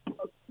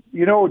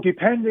 You know,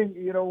 depending,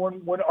 you know,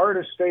 when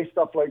artists say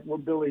stuff like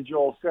what Billy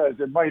Joel says,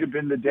 it might have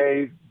been the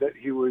day that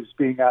he was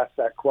being asked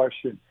that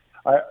question.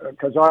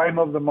 Because I'm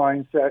of the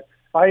mindset,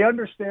 I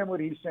understand what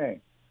he's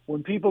saying.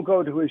 When people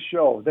go to his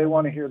show, they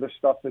want to hear the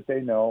stuff that they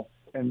know,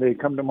 and they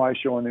come to my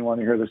show and they want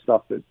to hear the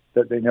stuff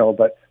that they know.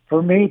 But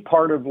for me,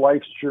 part of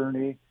life's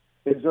journey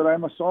is that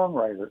I'm a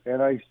songwriter,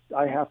 and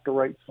I have to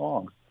write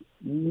songs.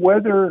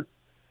 Whether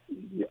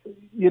they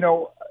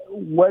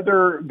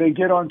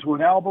get onto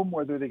an album,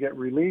 whether they get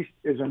released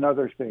is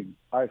another thing.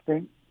 I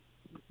think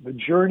the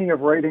journey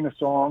of writing a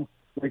song,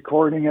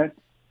 recording it,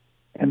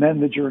 and then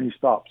the journey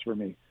stops for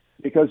me.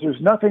 Because there's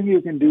nothing you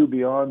can do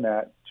beyond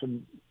that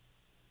to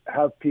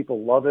have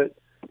people love it,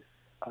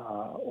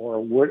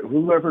 or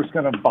whoever's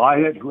going to buy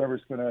it,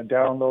 whoever's going to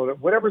download it,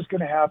 whatever's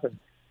going to happen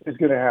is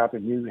going to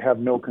happen. You have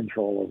no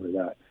control over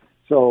that.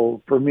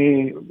 So for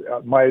me,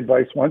 my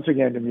advice once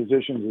again to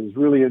musicians is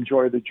really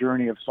enjoy the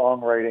journey of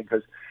songwriting,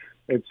 because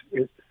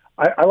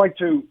I like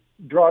to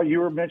draw.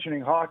 You were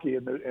mentioning hockey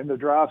and the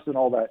drafts and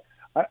all that.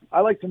 I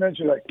like to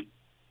mention, like,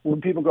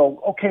 when people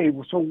go, okay,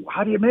 so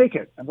how do you make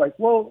it? I'm like,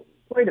 well,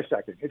 wait a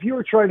second. If you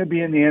were trying to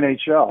be in the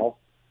NHL,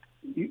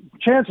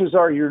 chances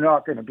are you're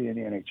not going to be in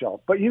the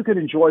NHL. But you can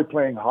enjoy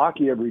playing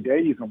hockey every day.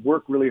 You can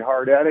work really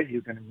hard at it.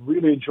 You can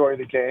really enjoy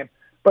the game.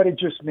 But it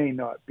just may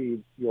not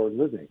be your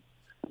living.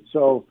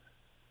 So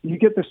you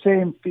get the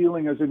same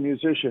feeling as a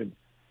musician.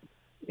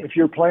 If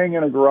you're playing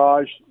in a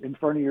garage in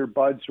front of your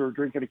buds or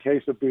drinking a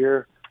case of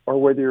beer, or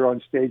whether you're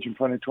on stage in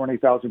front of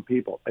 20,000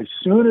 people, as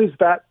soon as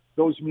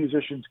those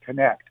musicians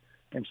connect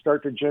and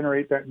start to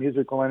generate that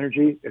musical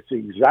energy, it's the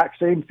exact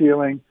same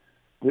feeling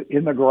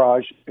in the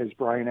garage as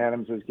Bryan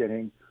Adams is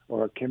getting,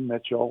 or Kim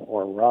Mitchell,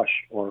 or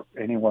Rush, or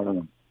any one of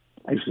them.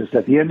 It's just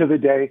at the end of the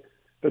day,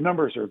 the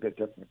numbers are a bit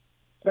different.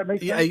 Does that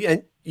make sense? Yeah,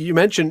 and you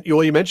mentioned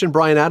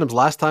Bryan Adams.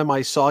 Last time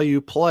I saw you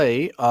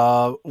play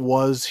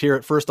was here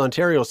at First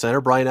Ontario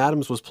Centre. Bryan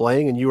Adams was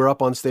playing, and you were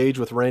up on stage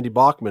with Randy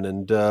Bachman,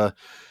 and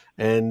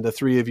the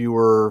three of you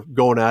were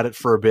going at it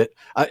for a bit.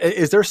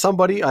 Is there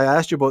somebody, I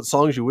asked you about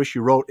songs you wish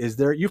you wrote.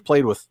 You've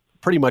played with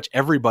pretty much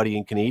everybody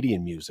in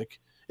Canadian music.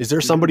 Is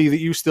there somebody that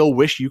you still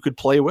wish you could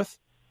play with?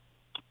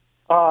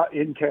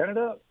 In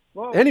Canada?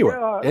 Well,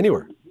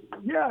 anywhere.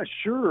 Yeah,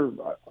 sure.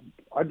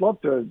 I'd love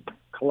to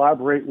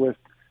collaborate with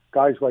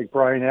guys like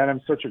Bryan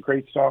Adams, such a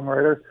great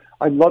songwriter.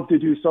 I'd love to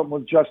do something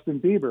with Justin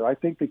Bieber. I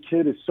think the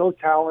kid is so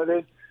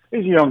talented.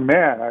 He's a young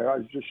man. I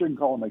just shouldn't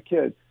call him a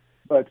kid.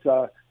 But,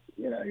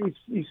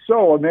 he's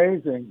so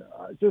amazing.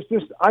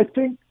 I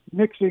think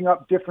mixing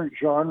up different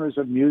genres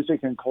of music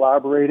and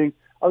collaborating,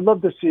 I'd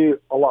love to see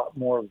a lot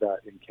more of that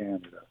in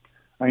Canada.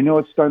 I know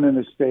it's done in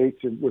the States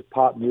and with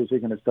pop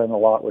music, and it's done a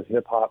lot with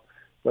hip hop,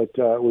 but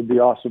it would be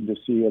awesome to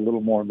see a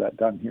little more of that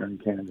done here in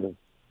Canada.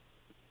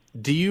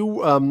 Do you,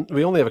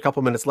 we only have a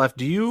couple minutes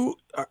left.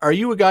 Are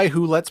you a guy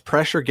who lets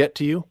pressure get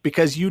to you?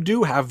 Because you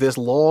do have this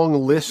long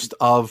list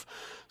of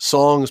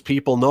songs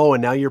people know,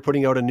 and now you're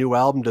putting out a new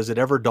album. Does it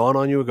ever dawn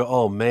on you and go,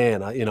 oh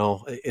man,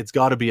 it's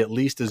got to be at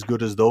least as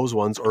good as those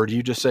ones? Or do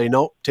you just say,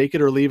 no, take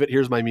it or leave it,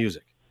 here's my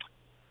music?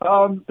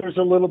 There's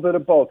a little bit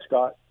of both,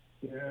 Scott.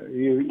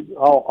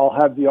 I'll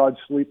have the odd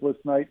sleepless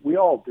night. We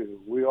all do.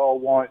 We all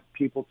want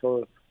people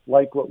to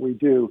like what we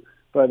do.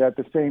 But at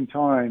the same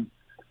time,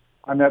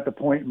 I'm at the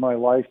point in my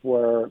life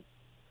where,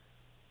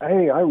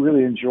 hey, I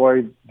really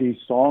enjoy these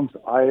songs.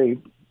 I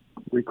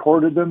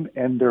recorded them,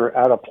 and they're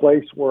at a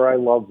place where I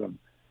love them.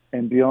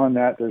 And beyond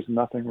that, there's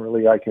nothing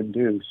really I can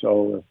do.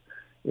 So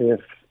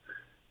if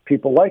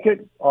people like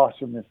it,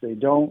 awesome. If they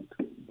don't,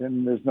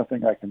 then there's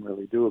nothing I can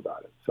really do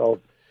about it. So,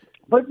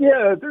 but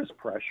yeah, there's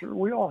pressure.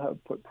 We all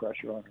have put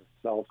pressure on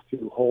ourselves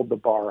to hold the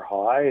bar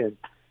high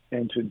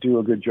and to do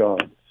a good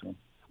job. So.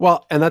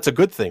 Well, and that's a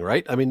good thing,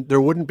 right? I mean,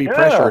 there wouldn't be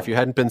pressure if you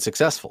hadn't been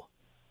successful.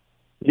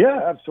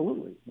 Yeah,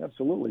 absolutely.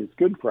 Absolutely. It's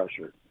good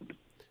pressure.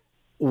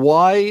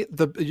 Why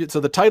so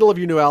the title of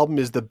your new album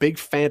is The Big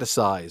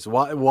Fantasize.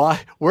 Why,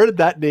 where did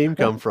that name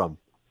come from?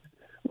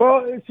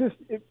 Well,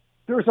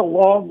 there's a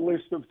long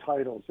list of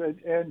titles,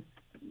 and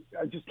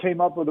I just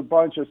came up with a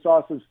bunch. I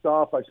saw some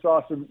stuff.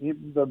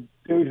 The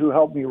dude who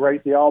helped me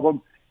write the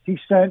album, in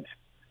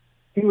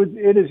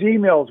his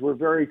emails were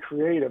very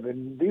creative,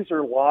 and these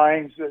are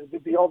lines.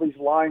 There'd be all these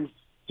lines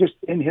just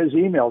in his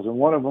emails, and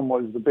one of them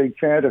was the big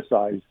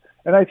fantasize.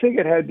 And I think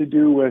it had to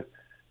do with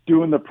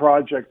doing the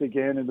project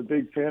again and the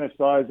big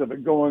fantasize of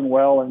it going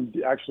well and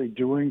actually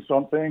doing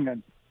something.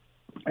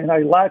 And I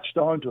latched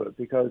onto it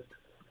because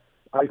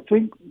I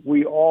think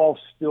we all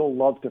still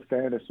love to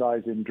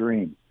fantasize and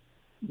dream,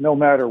 no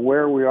matter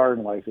where we are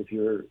in life. If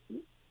you're,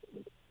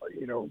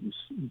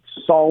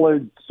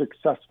 solid,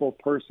 successful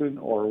person,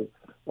 or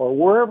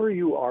wherever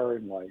you are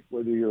in life,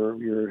 whether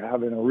you're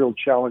having a real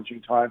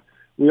challenging time,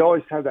 we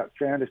always have that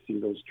fantasy,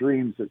 those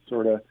dreams that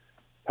sort of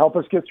help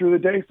us get through the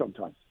day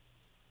sometimes.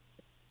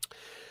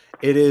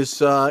 It is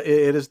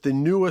the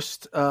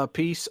newest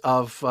piece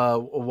of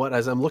what,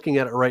 as I'm looking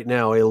at it right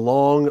now, a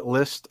long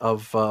list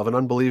of an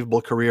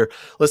unbelievable career.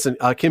 Listen,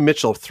 Kim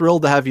Mitchell,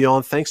 thrilled to have you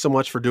on. Thanks so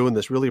much for doing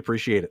this. Really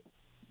appreciate it.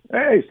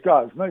 Hey,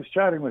 Scott. It's nice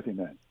chatting with you,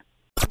 man.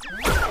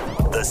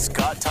 The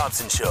Scott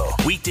Thompson Show,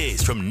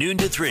 weekdays from noon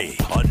to 3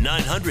 on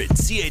 900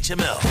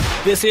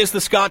 CHML. This is the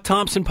Scott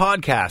Thompson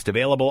Podcast,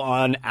 available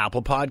on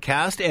Apple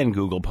Podcast and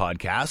Google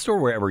Podcast, or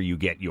wherever you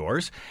get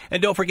yours. And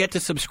don't forget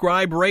to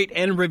subscribe, rate,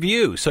 and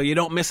review so you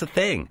don't miss a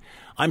thing.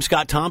 I'm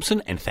Scott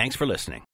Thompson, and thanks for listening.